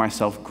have found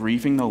myself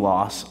grieving the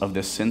loss of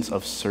this sense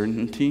of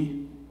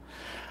certainty.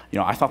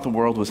 I thought the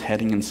world was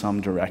heading in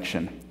some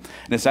direction.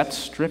 And as that's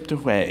stripped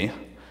away,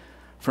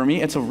 for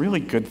me, it's a really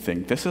good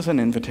thing. This is an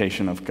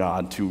invitation of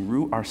God to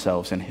root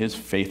ourselves in his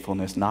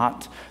faithfulness,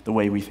 not the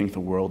way we think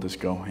the world is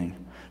going.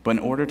 But in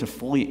order to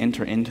fully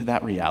enter into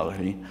that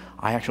reality,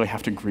 I actually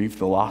have to grieve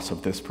the loss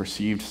of this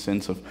perceived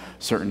sense of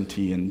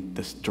certainty and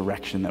this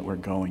direction that we're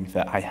going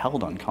that I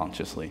held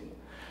unconsciously.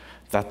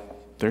 That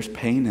there's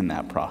pain in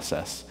that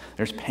process.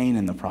 There's pain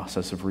in the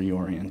process of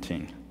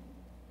reorienting.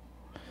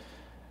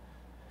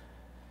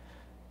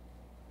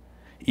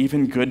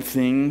 Even good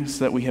things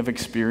that we have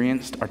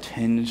experienced are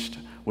tinged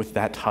with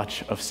that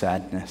touch of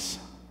sadness.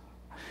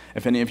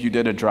 If any of you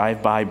did a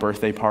drive-by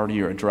birthday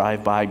party or a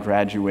drive-by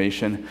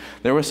graduation,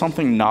 there was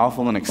something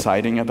novel and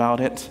exciting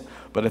about it,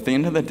 but at the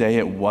end of the day,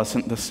 it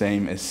wasn't the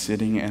same as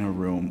sitting in a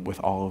room with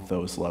all of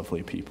those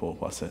lovely people,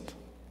 was it?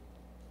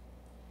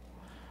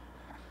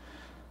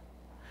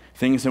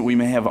 Things that we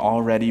may have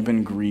already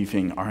been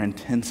grieving are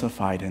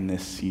intensified in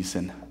this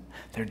season.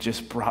 They're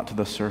just brought to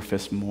the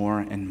surface more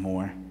and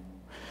more.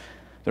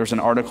 There was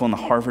an article in the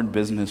Harvard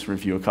Business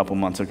Review a couple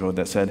months ago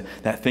that said,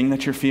 that thing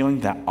that you're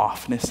feeling, that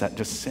offness, that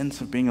just sense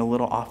of being a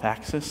little off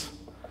axis,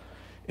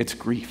 it's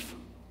grief.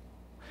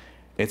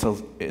 It's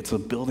a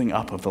building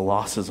up of the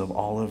losses of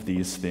all of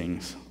these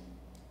things.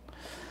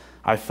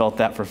 I felt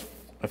that for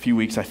a few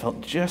weeks. I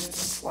felt just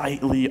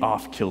slightly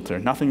off kilter.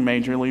 Nothing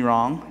majorly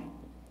wrong.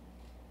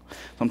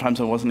 Sometimes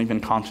I wasn't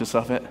even conscious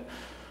of it.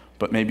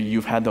 But maybe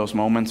you've had those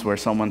moments where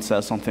someone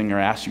says something or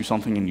asks you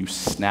something and you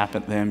snap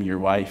at them, your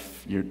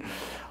wife, your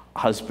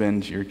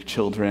husband, your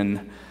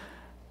children,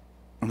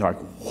 and they're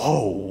like,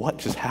 whoa, what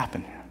just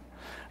happened?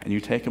 And you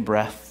take a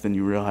breath and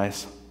you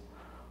realize,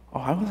 oh,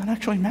 I wasn't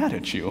actually mad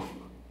at you.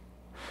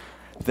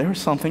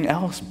 There's something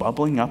else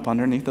bubbling up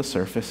underneath the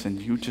surface,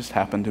 and you just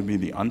happen to be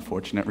the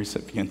unfortunate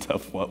recipient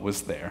of what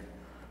was there.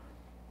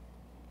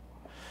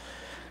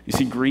 You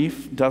see,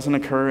 grief doesn't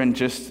occur in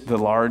just the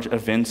large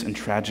events and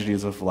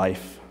tragedies of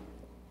life.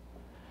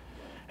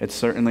 It's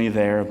certainly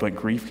there, but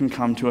grief can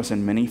come to us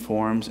in many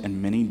forms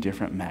and many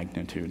different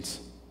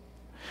magnitudes.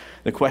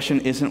 The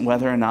question isn't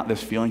whether or not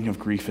this feeling of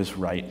grief is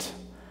right,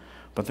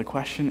 but the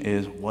question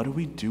is, what do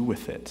we do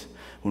with it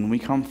when we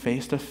come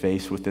face to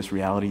face with this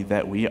reality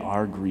that we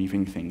are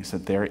grieving things,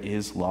 that there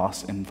is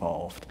loss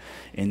involved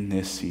in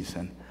this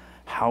season?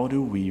 How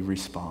do we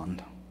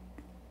respond?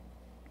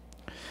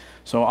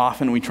 So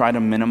often we try to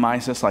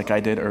minimize this like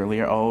I did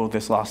earlier. Oh,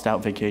 this lost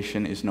out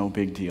vacation is no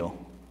big deal.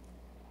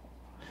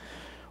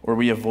 Or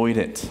we avoid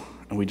it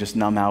and we just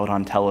numb out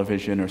on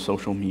television or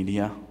social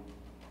media.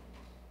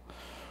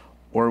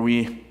 Or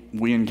we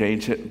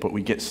engage it, but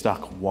we get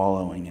stuck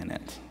wallowing in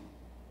it.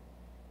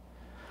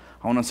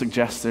 I want to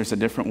suggest there's a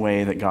different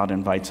way that God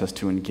invites us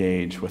to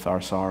engage with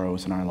our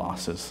sorrows and our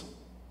losses.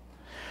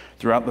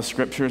 Throughout the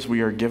scriptures,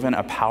 we are given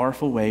a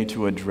powerful way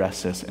to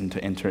address this and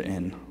to enter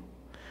in.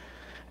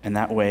 And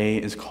that way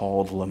is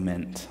called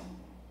lament.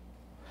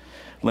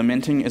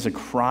 Lamenting is a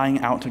crying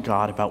out to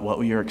God about what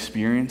we are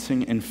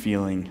experiencing and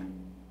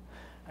feeling,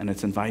 and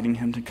it's inviting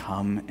him to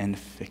come and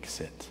fix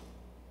it.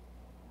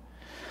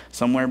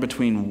 Somewhere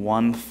between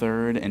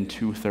 1/3 and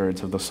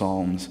 2/3 of the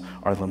Psalms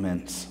are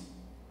laments.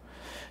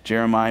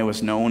 Jeremiah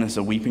was known as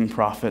a weeping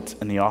prophet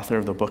and the author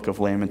of the book of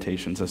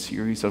Lamentations, a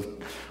series of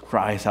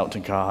cries out to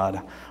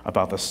God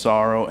about the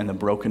sorrow and the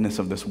brokenness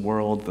of this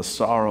world, the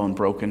sorrow and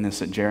brokenness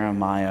that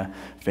Jeremiah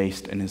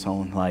faced in his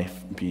own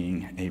life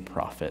being a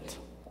prophet.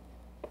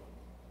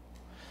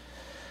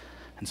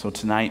 And so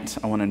tonight,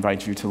 I want to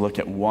invite you to look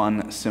at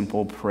one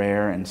simple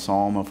prayer and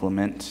psalm of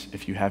lament.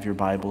 If you have your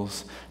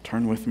Bibles,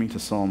 turn with me to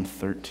Psalm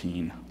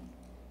 13.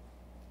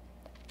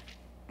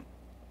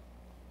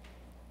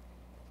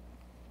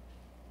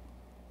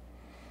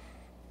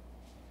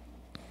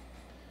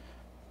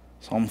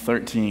 Psalm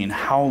 13,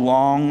 how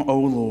long, O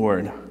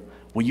Lord,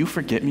 will you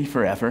forget me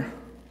forever?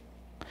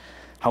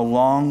 How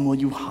long will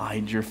you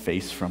hide your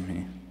face from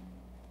me?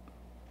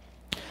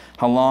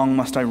 How long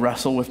must I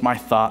wrestle with my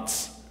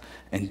thoughts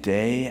and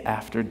day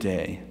after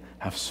day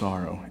have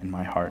sorrow in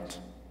my heart?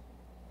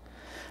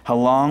 How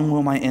long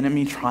will my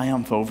enemy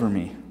triumph over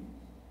me?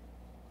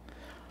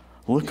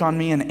 Look on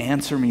me and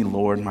answer me,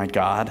 Lord, my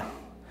God.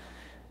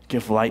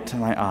 Give light to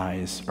my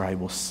eyes, or I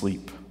will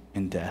sleep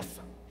in death.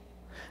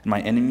 And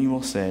my enemy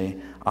will say,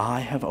 I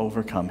have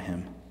overcome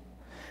him,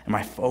 and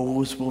my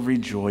foes will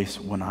rejoice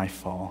when I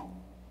fall.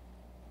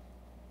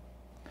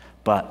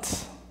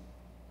 But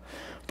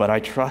But I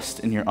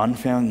trust in your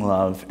unfailing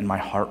love, and my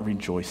heart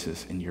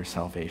rejoices in your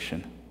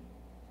salvation.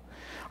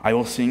 I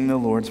will sing the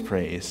Lord's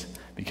praise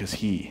because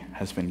he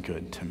has been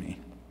good to me.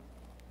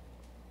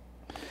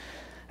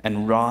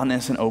 And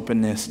rawness and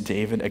openness,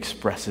 David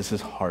expresses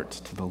his heart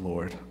to the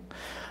Lord.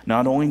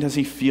 Not only does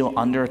he feel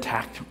under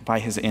attack by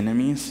his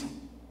enemies,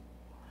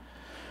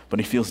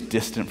 but he feels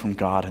distant from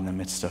God in the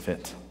midst of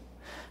it.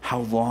 How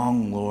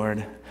long,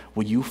 Lord,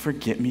 will you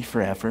forget me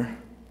forever?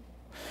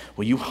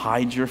 Will you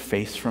hide your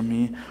face from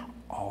me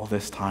all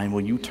this time? Will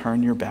you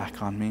turn your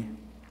back on me?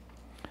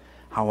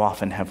 How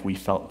often have we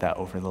felt that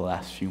over the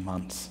last few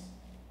months?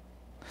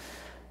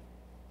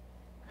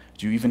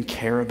 Do you even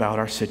care about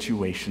our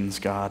situations,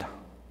 God?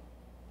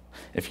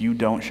 If you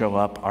don't show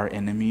up, our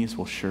enemies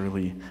will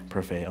surely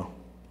prevail.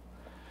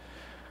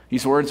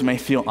 These words may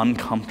feel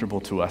uncomfortable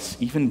to us,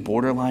 even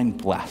borderline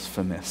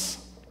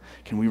blasphemous.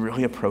 Can we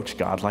really approach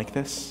God like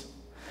this?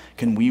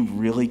 Can we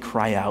really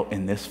cry out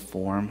in this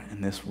form, in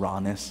this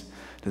rawness?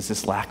 Does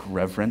this lack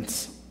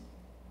reverence?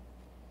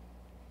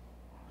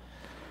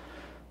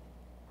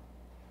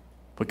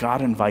 But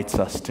God invites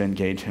us to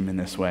engage him in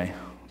this way.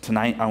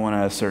 Tonight, I want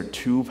to assert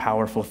two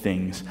powerful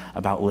things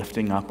about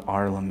lifting up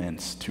our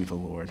laments to the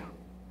Lord.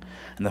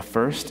 And the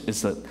first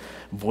is that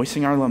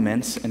voicing our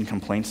laments and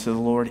complaints to the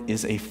Lord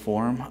is a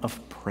form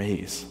of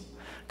praise.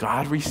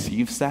 God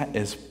receives that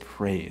as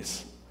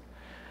praise.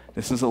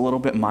 This is a little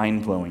bit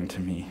mind-blowing to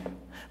me,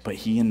 but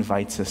he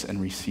invites us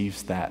and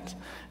receives that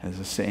as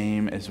the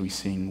same as we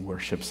sing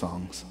worship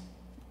songs.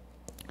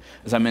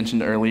 As I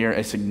mentioned earlier,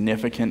 a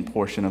significant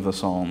portion of the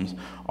Psalms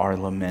are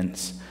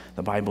laments.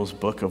 The Bible's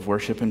book of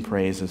worship and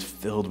praise is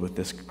filled with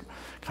this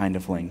kind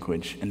of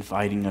language,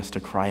 inviting us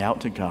to cry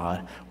out to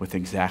God with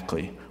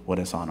exactly what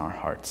is on our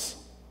hearts.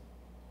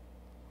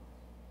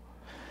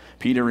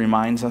 Peter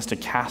reminds us to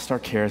cast our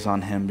cares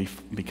on him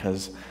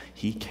because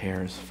he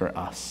cares for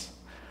us.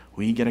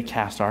 We get to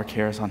cast our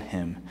cares on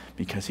him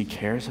because he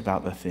cares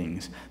about the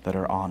things that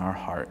are on our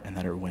heart and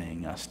that are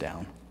weighing us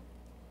down.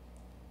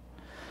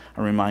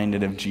 I'm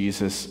reminded of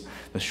Jesus,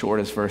 the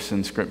shortest verse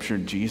in Scripture.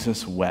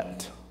 Jesus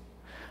wept.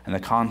 And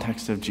the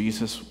context of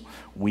Jesus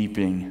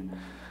weeping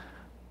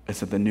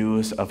is that the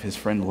news of his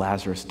friend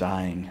Lazarus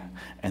dying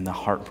and the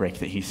heartbreak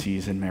that he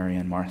sees in Mary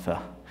and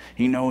Martha.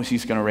 He knows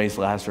he's going to raise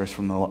Lazarus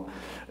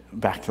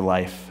back to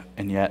life,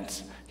 and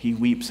yet he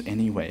weeps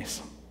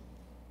anyways.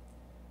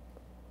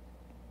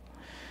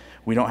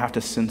 We don't have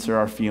to censor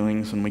our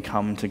feelings when we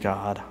come to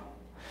God.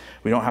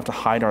 We don't have to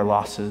hide our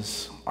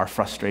losses, our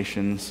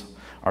frustrations,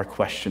 our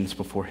questions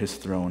before his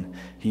throne.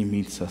 He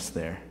meets us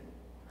there.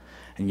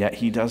 And yet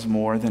he does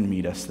more than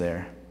meet us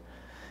there.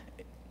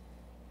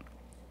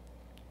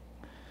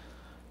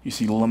 You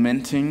see,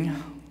 lamenting,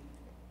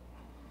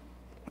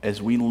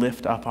 as we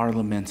lift up our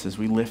laments, as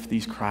we lift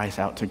these cries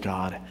out to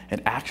God,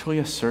 it actually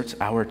asserts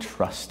our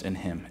trust in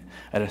him.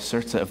 It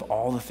asserts that of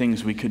all the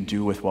things we could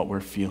do with what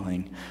we're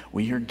feeling,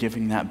 we are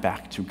giving that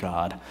back to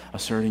God,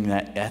 asserting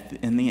that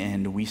in the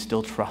end, we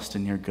still trust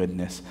in your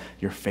goodness,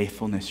 your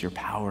faithfulness, your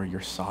power,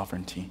 your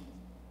sovereignty.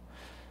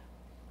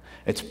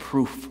 It's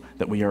proof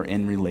that we are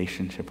in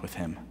relationship with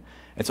him.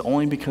 It's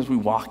only because we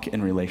walk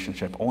in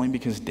relationship, only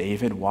because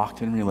David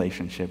walked in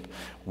relationship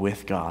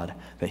with God,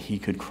 that he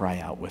could cry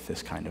out with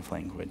this kind of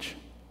language.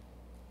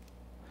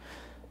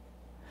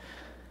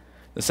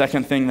 The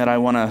second thing that I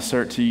want to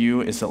assert to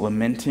you is that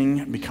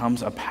lamenting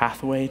becomes a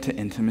pathway to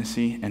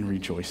intimacy and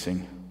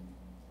rejoicing.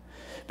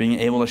 Being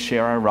able to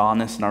share our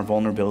rawness and our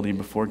vulnerability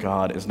before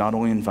God is not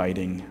only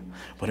inviting,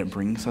 but it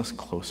brings us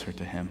closer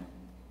to him.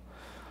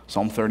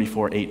 Psalm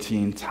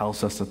 34:18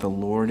 tells us that the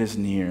Lord is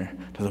near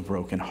to the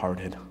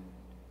brokenhearted.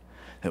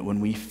 That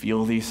when we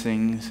feel these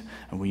things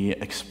and we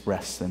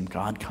express them,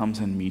 God comes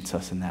and meets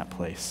us in that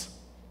place.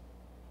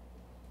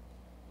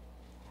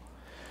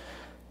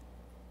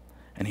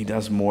 And he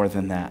does more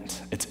than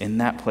that. It's in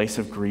that place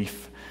of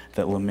grief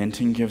that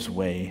lamenting gives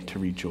way to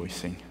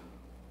rejoicing.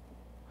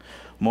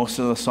 Most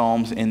of the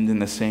Psalms end in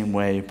the same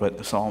way,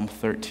 but Psalm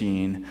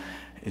 13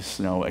 is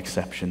no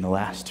exception. The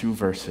last two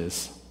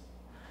verses.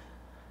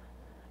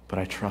 But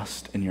I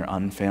trust in your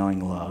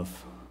unfailing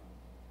love.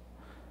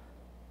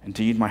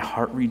 Indeed, my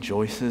heart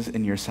rejoices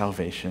in your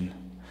salvation.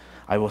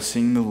 I will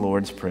sing the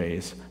Lord's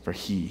praise, for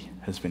he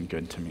has been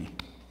good to me.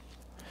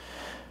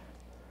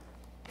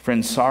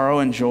 Friends, sorrow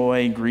and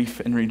joy, grief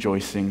and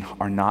rejoicing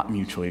are not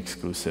mutually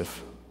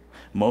exclusive.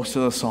 Most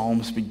of the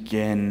Psalms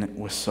begin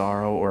with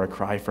sorrow or a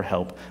cry for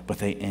help, but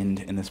they end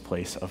in this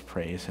place of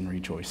praise and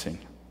rejoicing.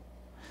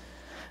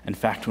 In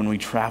fact, when we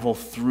travel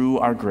through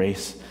our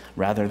grace,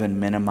 rather than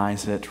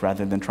minimize it,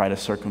 rather than try to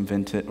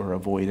circumvent it or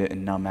avoid it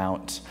and numb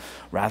out,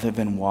 rather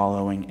than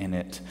wallowing in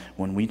it,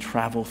 when we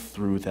travel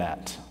through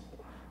that,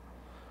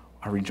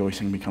 our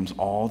rejoicing becomes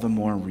all the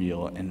more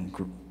real and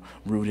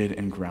rooted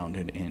and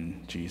grounded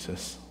in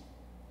Jesus.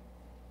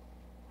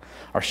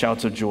 Our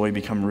shouts of joy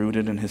become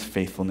rooted in his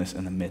faithfulness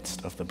in the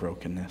midst of the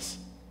brokenness.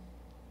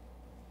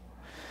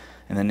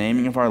 In the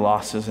naming of our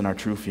losses and our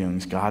true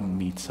feelings, God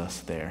meets us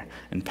there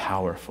in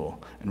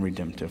powerful and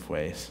redemptive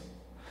ways.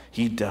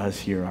 He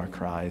does hear our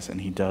cries,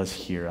 and he does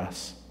hear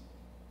us.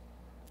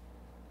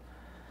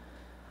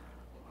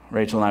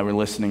 Rachel and I were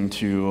listening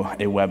to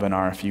a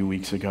webinar a few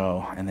weeks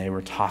ago, and they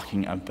were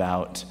talking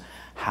about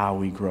how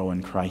we grow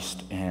in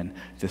Christ, and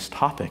this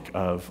topic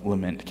of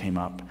lament came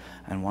up.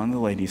 And one of the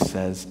ladies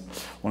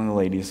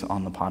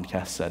on the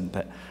podcast said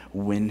that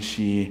when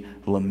she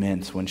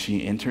laments, when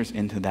she enters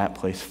into that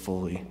place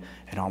fully,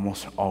 it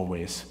almost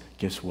always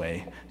gives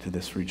way to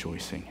this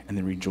rejoicing, and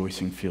the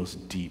rejoicing feels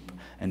deep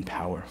and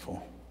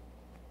powerful.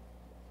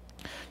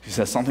 She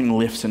says, something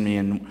lifts in me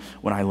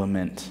when I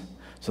lament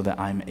so that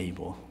I'm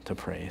able to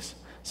praise.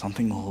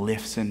 Something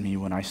lifts in me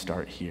when I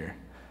start here,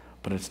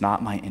 but it's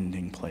not my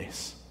ending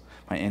place.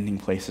 My ending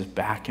place is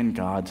back in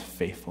God's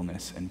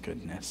faithfulness and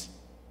goodness.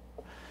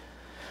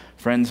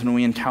 Friends, when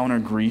we encounter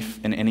grief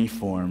in any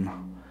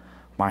form,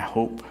 my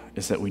hope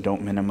is that we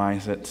don't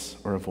minimize it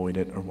or avoid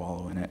it or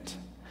wallow in it.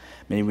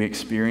 May we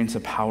experience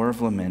the power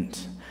of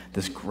lament,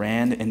 this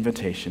grand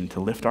invitation to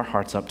lift our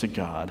hearts up to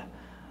God,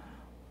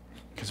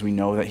 because we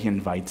know that He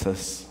invites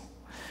us.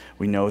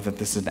 We know that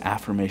this is an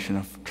affirmation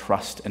of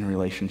trust and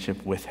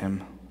relationship with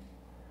Him.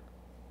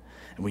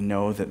 And we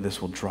know that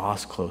this will draw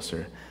us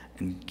closer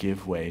and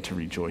give way to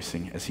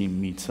rejoicing as He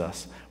meets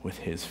us with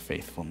His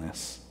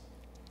faithfulness.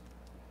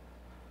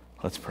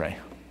 Let's pray.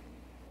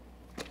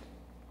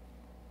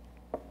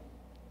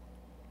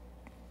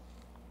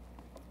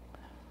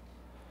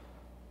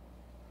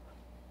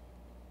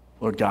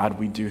 Lord God,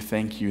 we do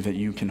thank You that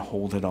You can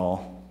hold it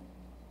all.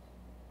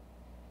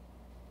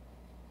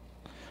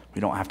 We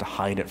don't have to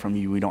hide it from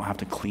You. We don't have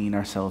to clean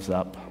ourselves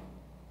up.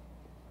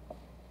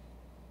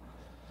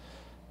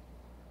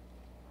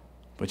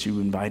 But You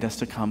invite us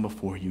to come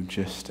before You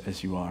just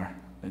as You are,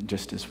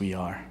 just as we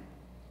are.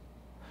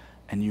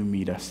 And You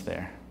meet us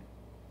there.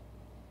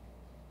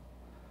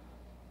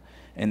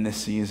 In this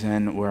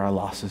season where our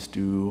losses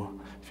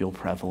do feel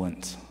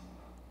prevalent,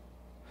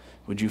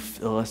 would You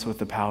fill us with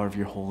the power of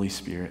Your Holy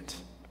Spirit?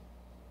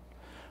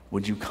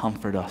 Would You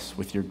comfort us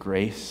with Your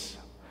grace,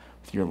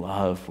 with Your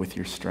love, with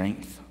Your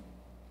strength?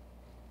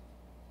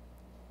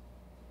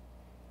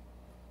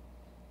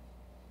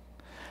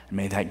 And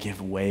may that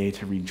give way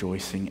to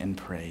rejoicing and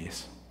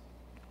praise.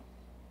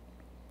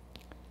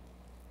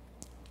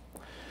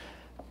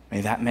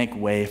 May that make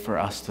way for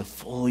us to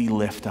fully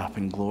lift up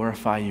and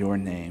glorify Your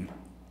name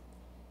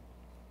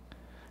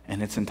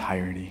in its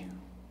entirety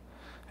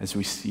as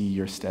we see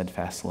Your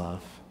steadfast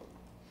love,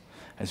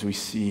 as we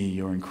see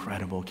Your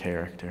incredible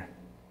character.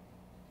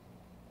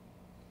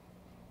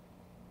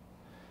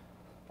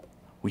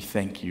 We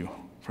thank You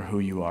for who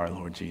You are,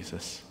 Lord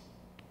Jesus.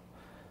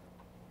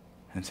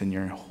 And it's in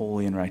Your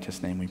holy and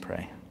righteous name we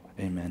pray.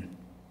 Amen.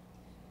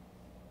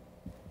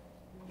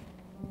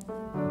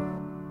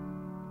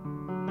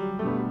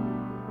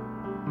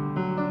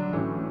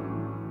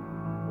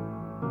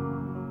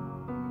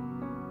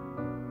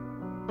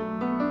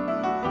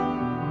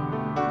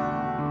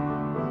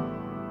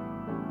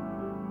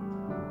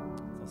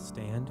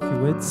 Stand, if you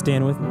would,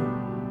 stand with me.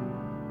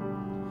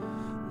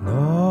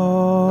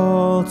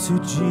 All to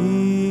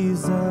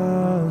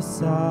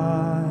Jesus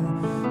I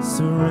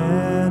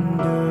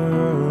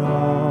surrender,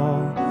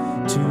 all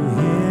to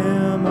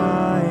Him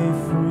I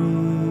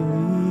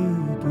freely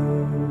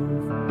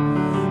give.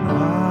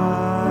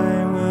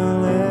 I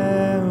will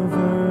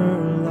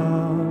ever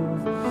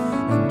love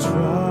and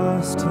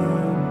trust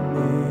Him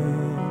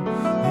in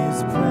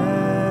His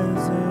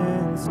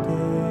presence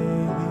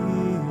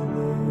daily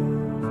live.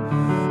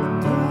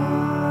 And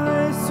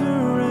I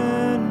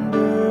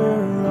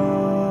surrender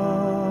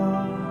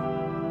all,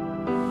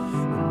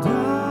 and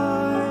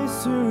I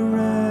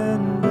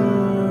surrender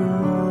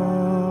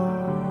all,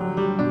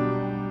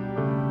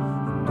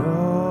 and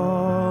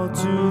all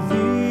to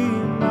Thee,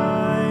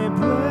 my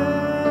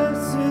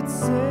blessed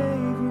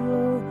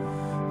Savior,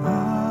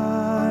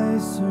 I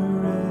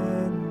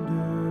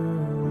surrender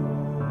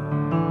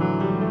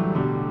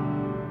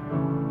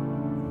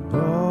all. And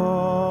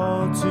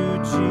all to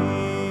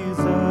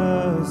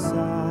Jesus I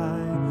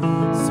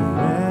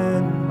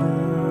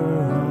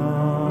surrender,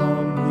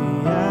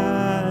 humbly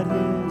at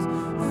His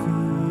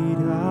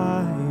feet I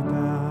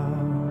bow.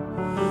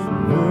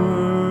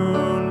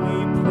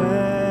 Worldly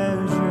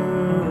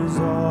pleasures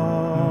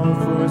all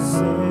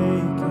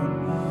forsaken,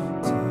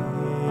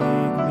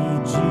 take me,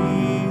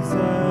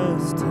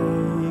 Jesus,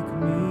 take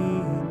me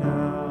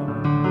now.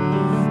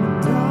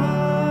 And I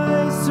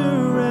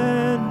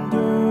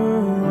surrender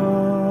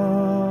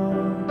all,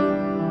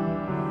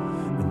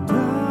 and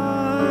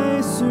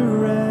I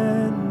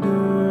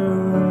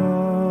surrender all,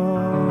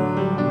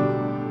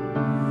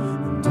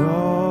 and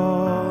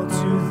all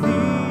to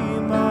Thee,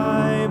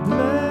 my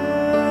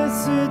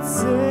blessed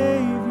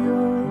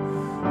Savior,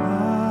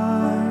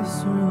 I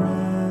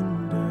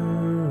surrender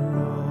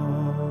all.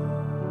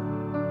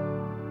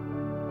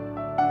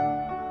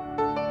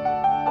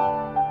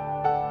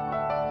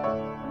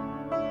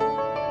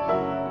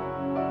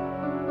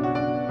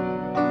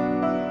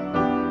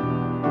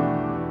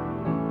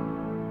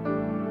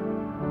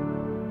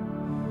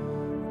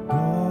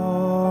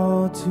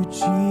 All to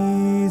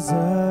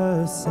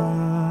Jesus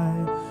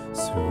I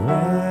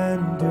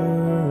surrender,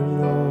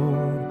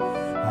 Lord.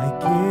 I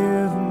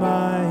give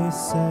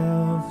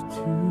myself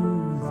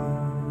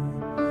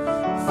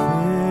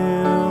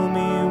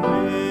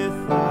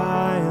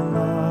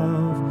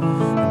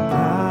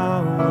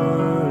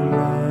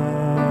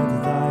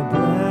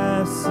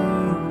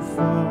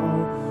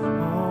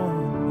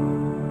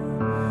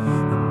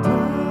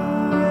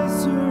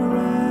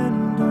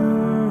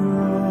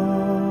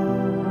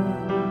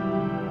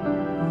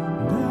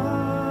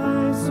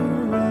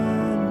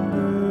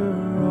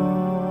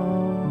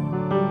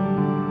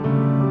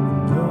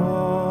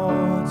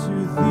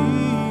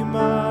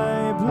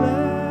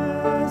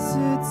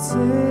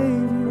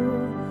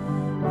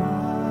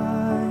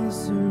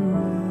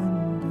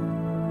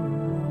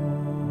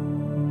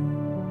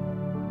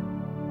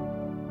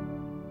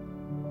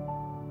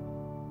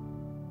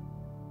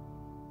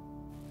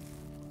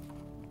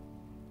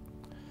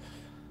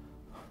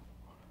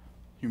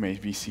may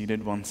be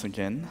seated once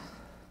again.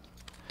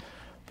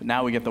 But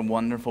now we get the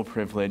wonderful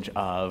privilege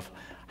of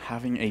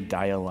having a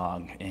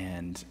dialogue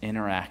and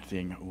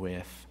interacting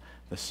with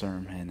the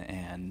sermon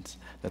and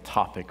the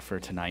topic for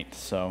tonight.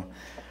 So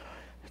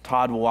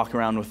Todd will walk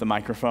around with the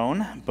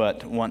microphone,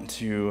 but want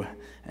to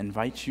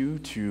invite you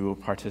to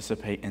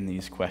participate in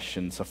these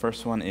questions. The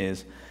first one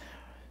is,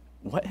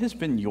 what has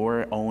been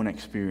your own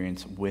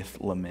experience with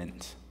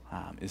lament?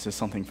 Is this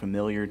something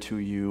familiar to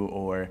you,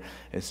 or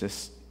is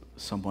this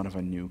somewhat of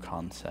a new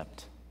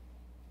concept?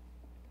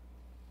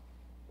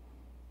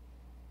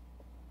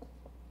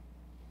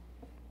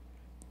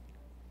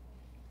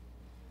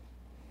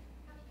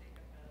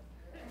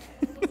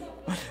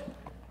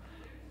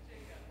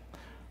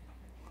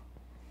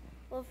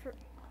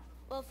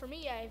 Well, for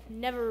me, I've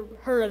never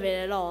heard of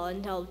it at all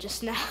until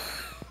just now.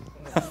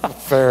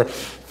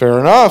 Fair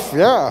enough,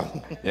 yeah.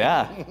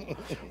 Yeah.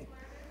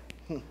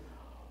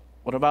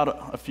 What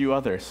about a few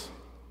others?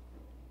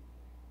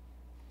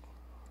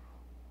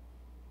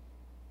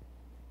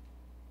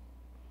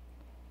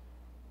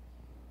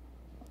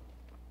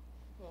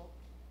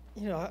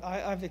 You know,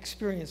 I've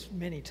experienced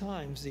many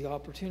times the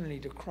opportunity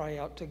to cry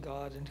out to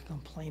God and to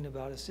complain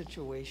about a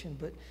situation,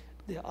 but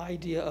the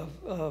idea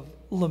of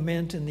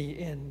lament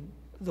and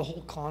the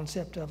whole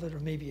concept of it, or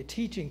maybe a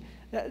teaching,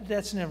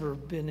 that's never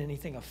been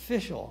anything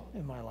official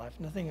in my life,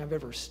 nothing I've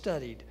ever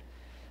studied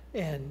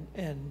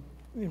and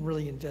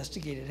really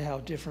investigated how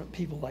different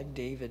people like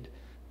David,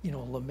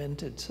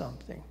 lamented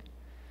something,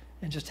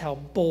 and just how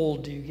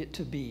bold do you get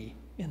to be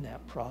in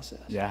that process.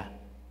 Yeah.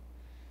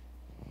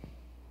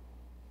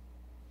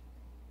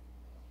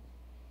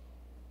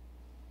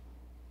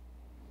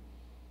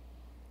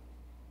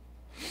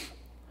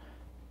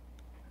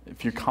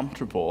 If you're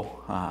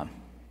comfortable, I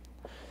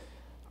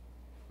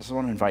just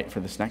want to invite for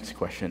this next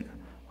question,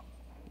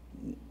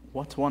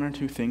 what's one or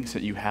two things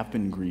that you have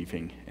been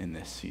grieving in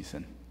this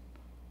season?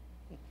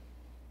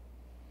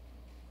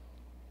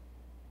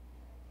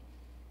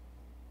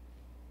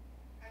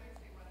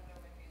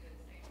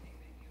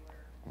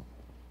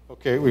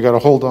 Okay, we got to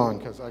hold on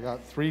because I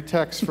got 3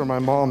 texts from my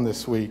mom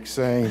this week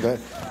saying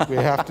that we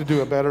have to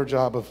do a better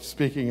job of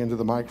speaking into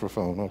the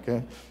microphone,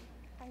 okay?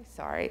 I'm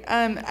sorry.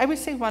 I would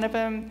say one of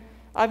them,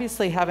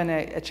 obviously having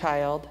a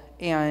child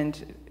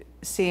and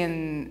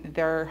seeing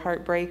their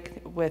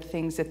heartbreak with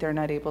things that they're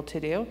not able to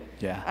do.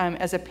 Yeah.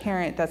 As a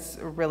parent, that's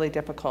really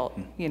difficult,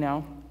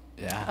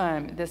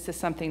 Yeah. This is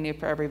something new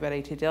for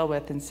everybody to deal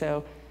with. And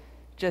so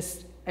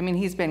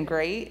he's been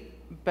great,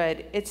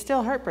 but it's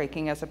still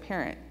heartbreaking as a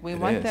parent. We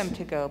want them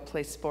to go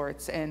play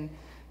sports and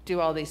do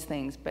all these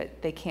things,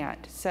 but they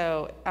can't.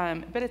 So,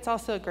 but it's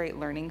also a great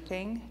learning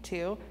thing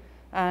too.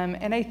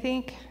 And I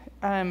think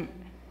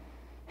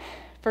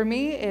for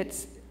me,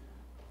 it's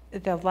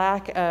the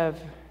lack of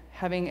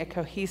having a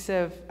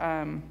cohesive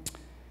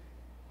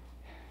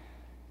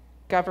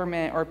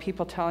government or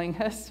people telling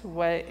us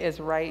what is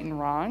right and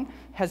wrong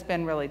has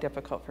been really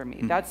difficult for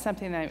me. That's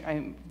something that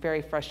I'm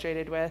very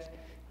frustrated with,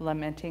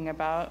 lamenting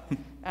about,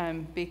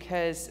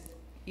 because,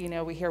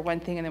 we hear one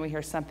thing and then we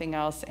hear something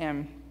else,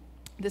 and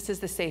this is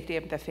the safety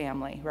of the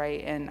family,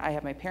 right? And I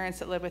have my parents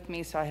that live with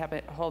me, so I have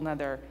a whole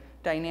nother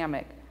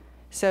dynamic.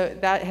 So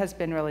that has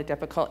been really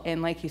difficult.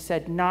 And like you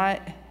said,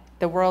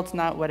 the world's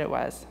not what it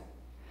was,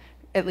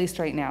 at least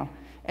right now.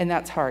 And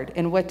that's hard.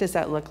 And what does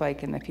that look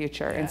like in the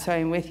future? Yeah. And so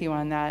I'm with you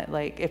on that.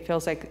 Like, it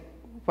feels like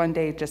one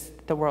day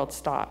just the world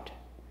stopped.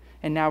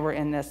 And now we're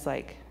in this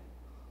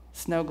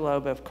snow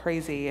globe of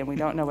crazy, and we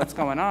don't know what's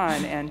going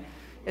on. And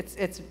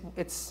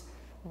it's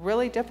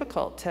really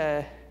difficult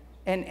to,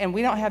 and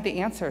we don't have the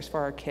answers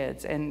for our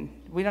kids, and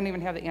we don't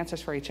even have the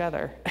answers for each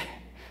other,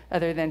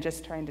 other than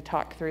just trying to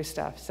talk through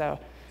stuff. So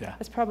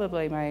that's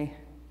probably my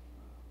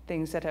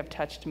things that have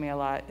touched me a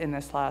lot in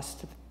this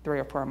last 3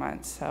 or 4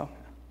 months. So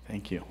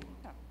thank you.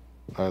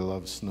 I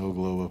love snow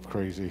globe of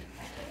crazy.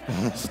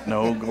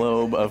 Snow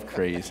globe of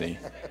crazy.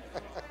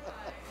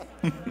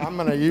 I'm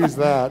going to use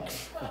that.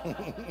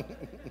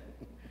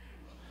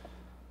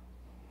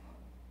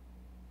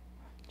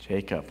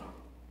 Jacob.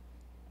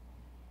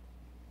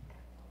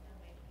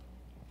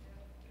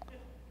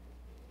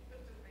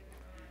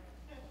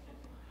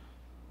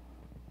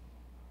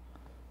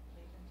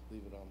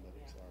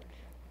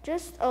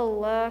 Just a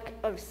lack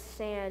of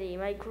sanity.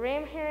 My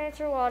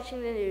grandparents are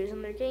watching the news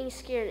and they're getting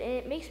scared, and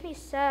it makes me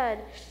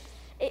sad.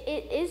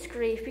 It is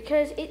grief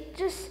because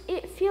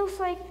it feels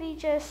like they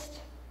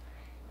just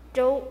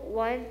don't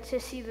want to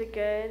see the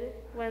good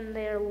when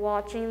they're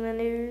watching the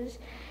news.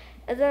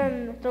 And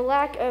then the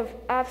lack of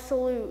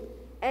absolute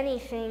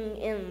anything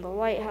in the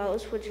White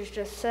House, which is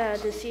just sad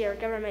to see our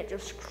government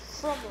just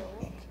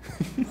crumble.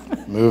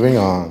 Moving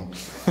on.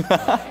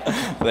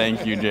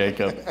 Thank you,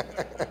 Jacob.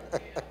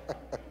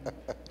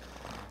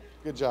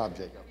 Good job,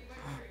 Jacob.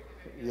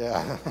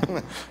 Yeah.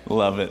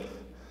 Love it.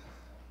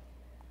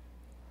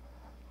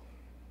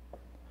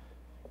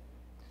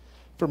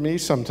 For me,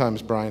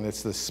 sometimes, Bryan,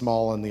 it's the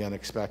small and the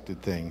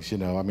unexpected things.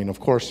 Of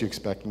course you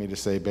expect me to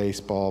say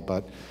baseball,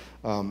 but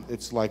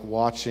it's like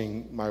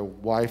watching my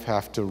wife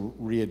have to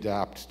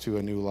readapt to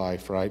a new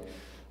life, right?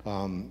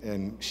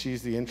 And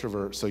she's the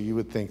introvert, so you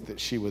would think that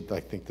she would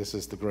think this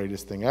is the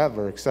greatest thing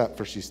ever, except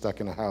for she's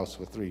stuck in a house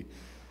with 3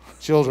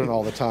 children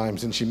all the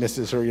times, and she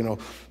misses her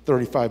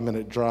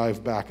 35-minute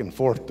drive back and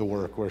forth to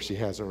work where she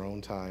has her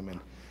own time. And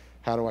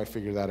how do I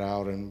figure that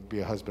out and be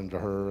a husband to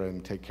her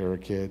and take care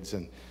of kids?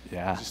 And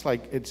just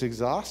it's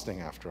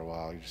exhausting after a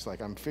while. You're just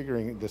I'm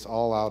figuring this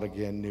all out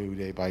again, new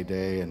day by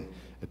day, and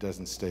it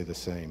doesn't stay the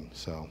same.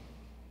 So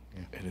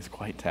yeah. It is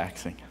quite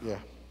taxing. Yeah.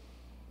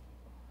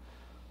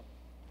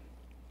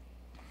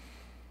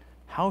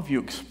 How have you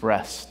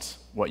expressed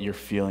what you're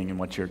feeling and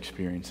what you're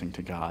experiencing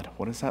to God?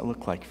 What does that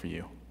look like for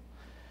you?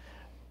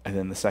 And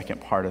then the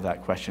second part of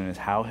that question is,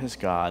 how has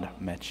God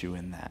met you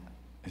in that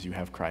as you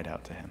have cried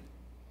out to him?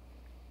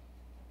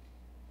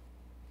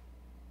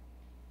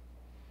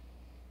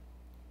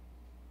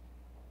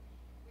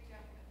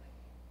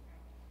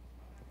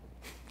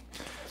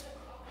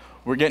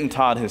 We're getting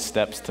Todd his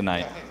steps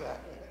tonight.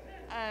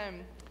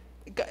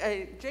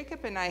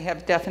 Jacob and I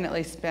have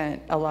definitely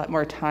spent a lot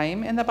more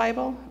time in the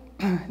Bible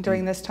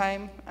during this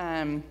time.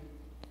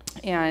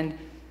 And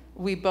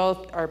we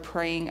both are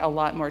praying a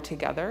lot more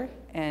together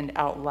and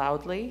out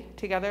loudly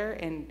together.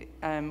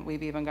 And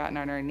we've even gotten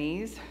on our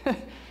knees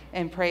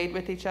and prayed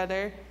with each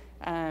other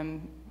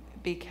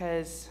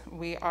because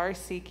we are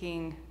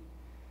seeking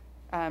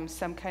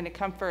some kind of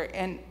comfort.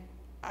 And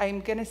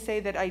I'm going to say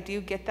that I do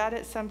get that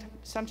at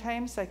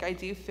sometimes. I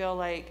do feel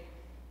like,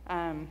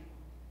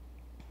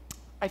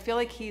 I feel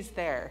like he's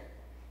there.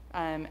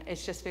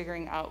 It's just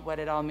figuring out what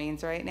it all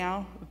means right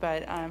now.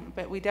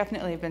 But we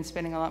definitely have been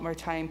spending a lot more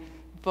time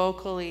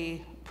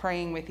vocally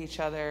praying with each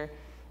other.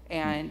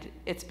 And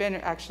it's been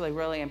actually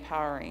really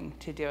empowering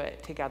to do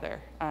it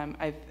together.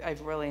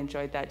 I've really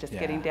enjoyed that, just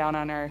getting down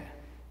on our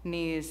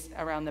knees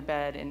around the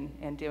bed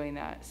and doing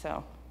that.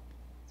 So.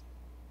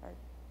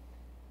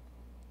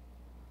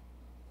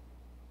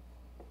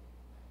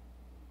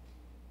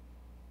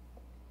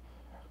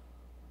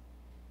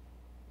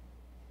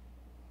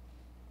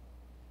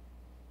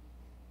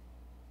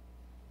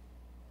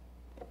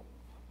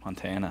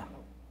 Montana.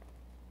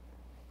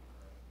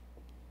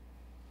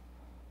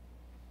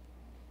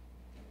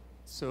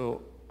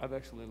 So I've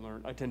actually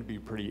learned, I tend to be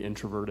pretty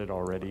introverted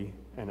already,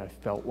 and I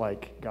felt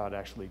like God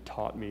actually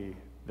taught me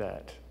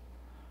that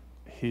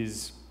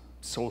his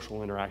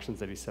social interactions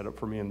that he set up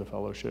for me in the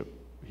fellowship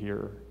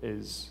here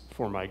is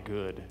for my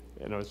good.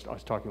 And I was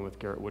talking with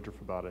Garrett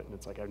Woodruff about it, and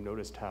it's I've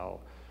noticed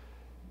how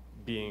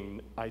being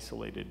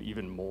isolated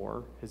even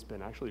more has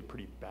been actually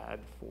pretty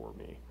bad for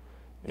me.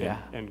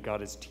 And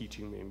God is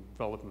teaching me and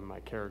developing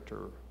my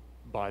character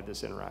by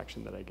this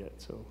interaction that I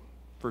get. So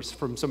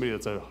from somebody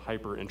that's a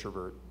hyper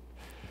introvert,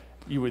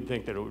 you would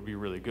think that it would be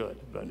really good,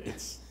 but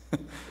it's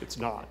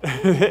not.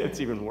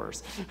 It's even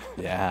worse.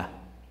 Yeah.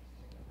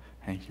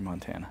 Thank you,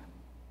 Montana.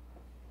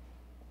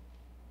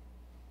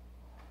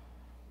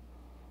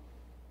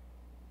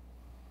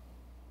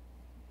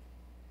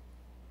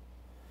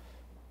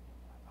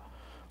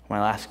 My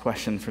last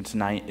question for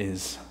tonight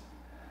is,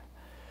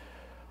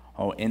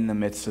 in the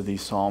midst of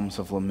these psalms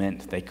of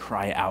lament, they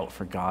cry out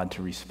for God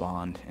to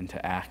respond and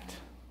to act.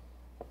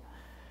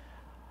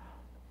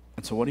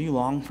 And so what do you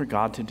long for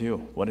God to do?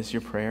 What is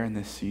your prayer in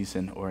this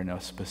season or in a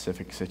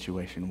specific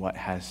situation? What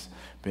has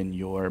been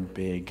your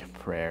big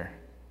prayer?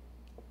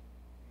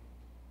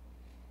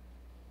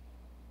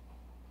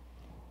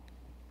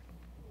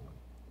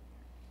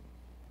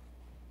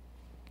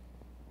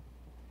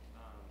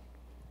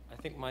 I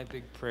think my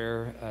big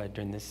prayer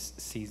during this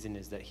season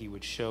is that he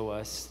would show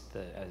us,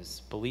 as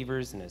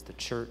believers and as the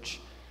church,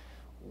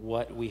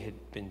 what we had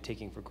been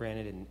taking for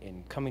granted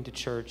in coming to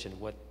church, and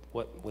what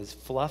was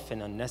fluff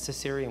and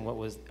unnecessary, and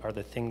what are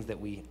the things that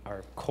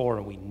are core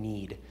and we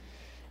need,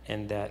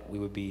 and that we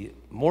would be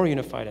more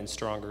unified and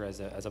stronger as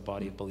a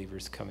body of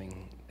believers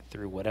coming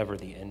through whatever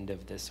the end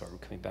of this, or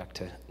coming back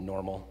to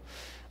normal,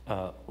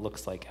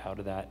 looks like out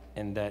of that,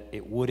 and that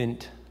it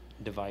wouldn't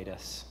divide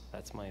us.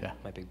 That's my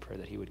big prayer,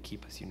 that he would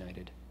keep us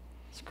united.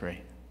 That's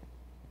great.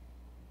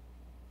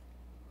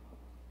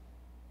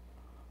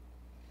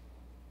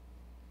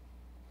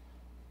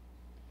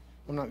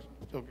 I'm not,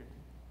 okay.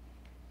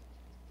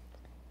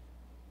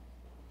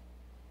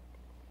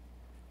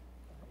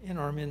 In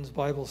our men's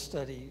Bible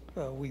study,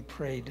 we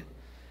prayed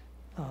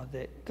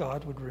that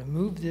God would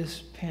remove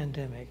this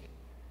pandemic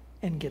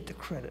and get the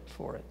credit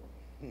for it.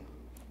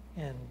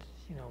 And,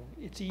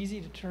 it's easy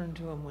to turn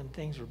to him when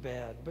things are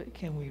bad, but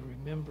can we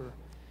remember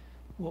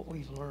what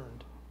we've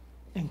learned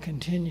and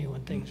continue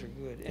when things are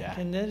good? And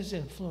can that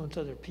influence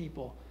other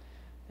people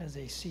as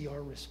they see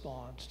our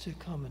response to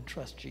come and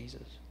trust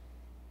Jesus?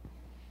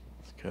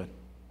 That's good.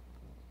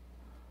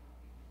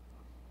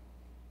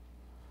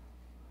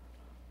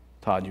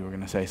 Todd, you were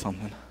going to say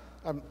something?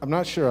 I'm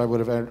not sure I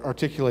would have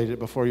articulated it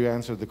before you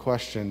answered the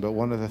question, but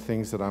one of the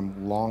things that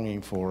I'm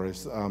longing for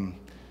is,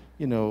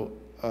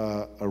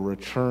 a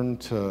return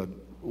to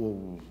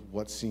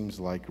what seems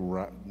like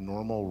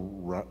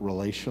normal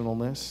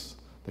relationalness,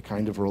 the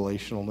kind of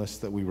relationalness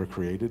that we were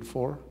created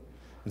for.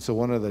 And so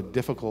one of the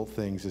difficult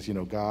things is,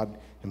 God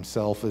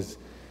himself is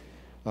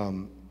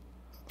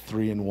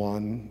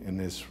 3-in-1 in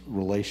his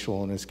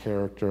relational and his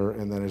character.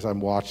 And then as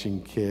I'm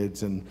watching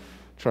kids and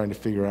trying to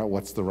figure out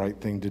what's the right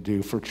thing to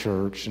do for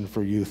church and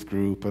for youth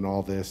group and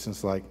all this,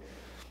 it's like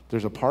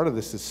there's a part of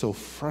this that's so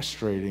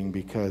frustrating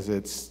because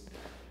it's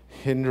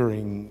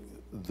hindering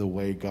the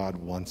way God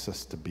wants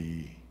us to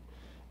be.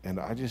 And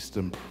I just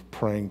am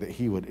praying that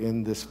he would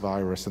end this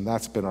virus, and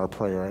that's been our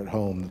prayer at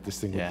home, that this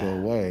thing would go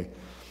away.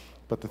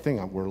 But the thing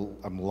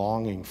I'm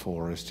longing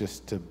for is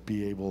just to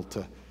be able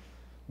to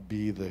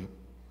be the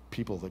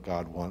people that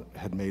God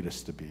had made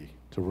us to be,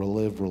 to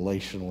live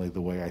relationally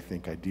the way I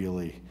think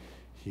ideally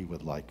he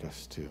would like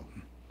us to.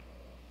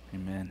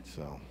 Amen.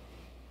 So.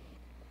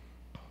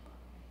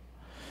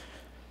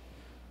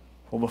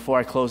 Well, before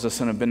I close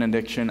this in a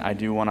benediction, I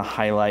do want to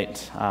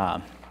highlight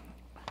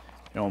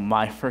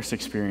my first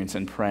experience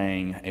in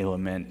praying a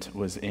lament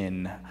was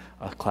in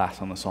a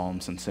class on the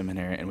Psalms in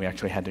seminary, and we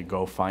actually had to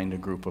go find a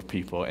group of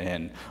people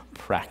and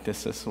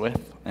practice this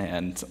with,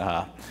 and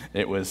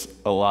it was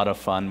a lot of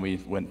fun. We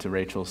went to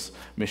Rachel's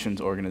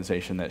missions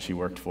organization that she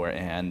worked for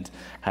and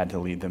had to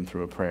lead them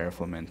through a prayer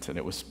of lament, and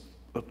it was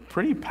a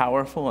pretty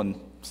powerful and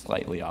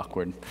slightly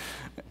awkward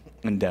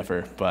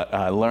endeavor, but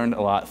I learned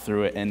a lot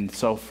through it. And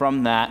so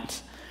from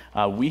that,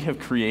 we have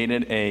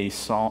created a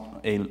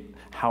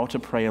how to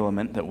pray a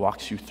lament that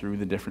walks you through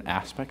the different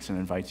aspects and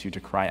invites you to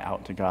cry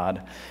out to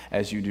God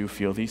as you do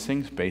feel these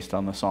things based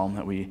on the psalm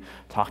that we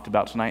talked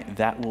about tonight.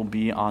 That will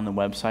be on the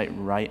website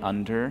right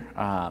under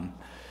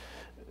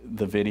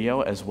the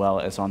video, as well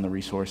as on the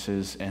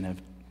resources and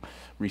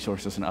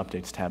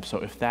updates tab. So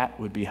if that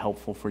would be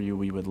helpful for you,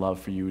 we would love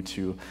for you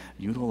to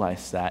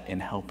utilize that in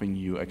helping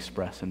you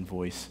express and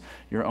voice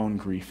your own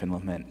grief and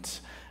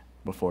lament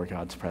before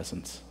God's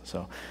presence.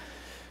 So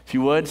if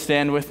you would,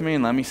 stand with me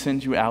and let me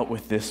send you out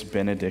with this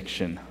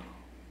benediction.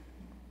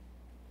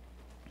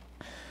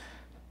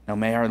 Now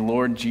may our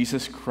Lord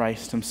Jesus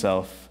Christ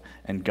himself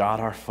and God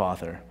our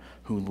Father,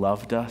 who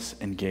loved us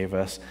and gave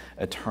us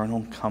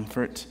eternal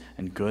comfort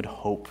and good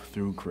hope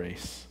through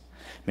grace,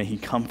 may he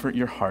comfort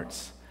your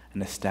hearts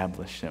and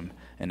establish them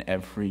in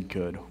every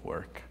good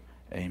work.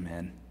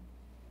 Amen.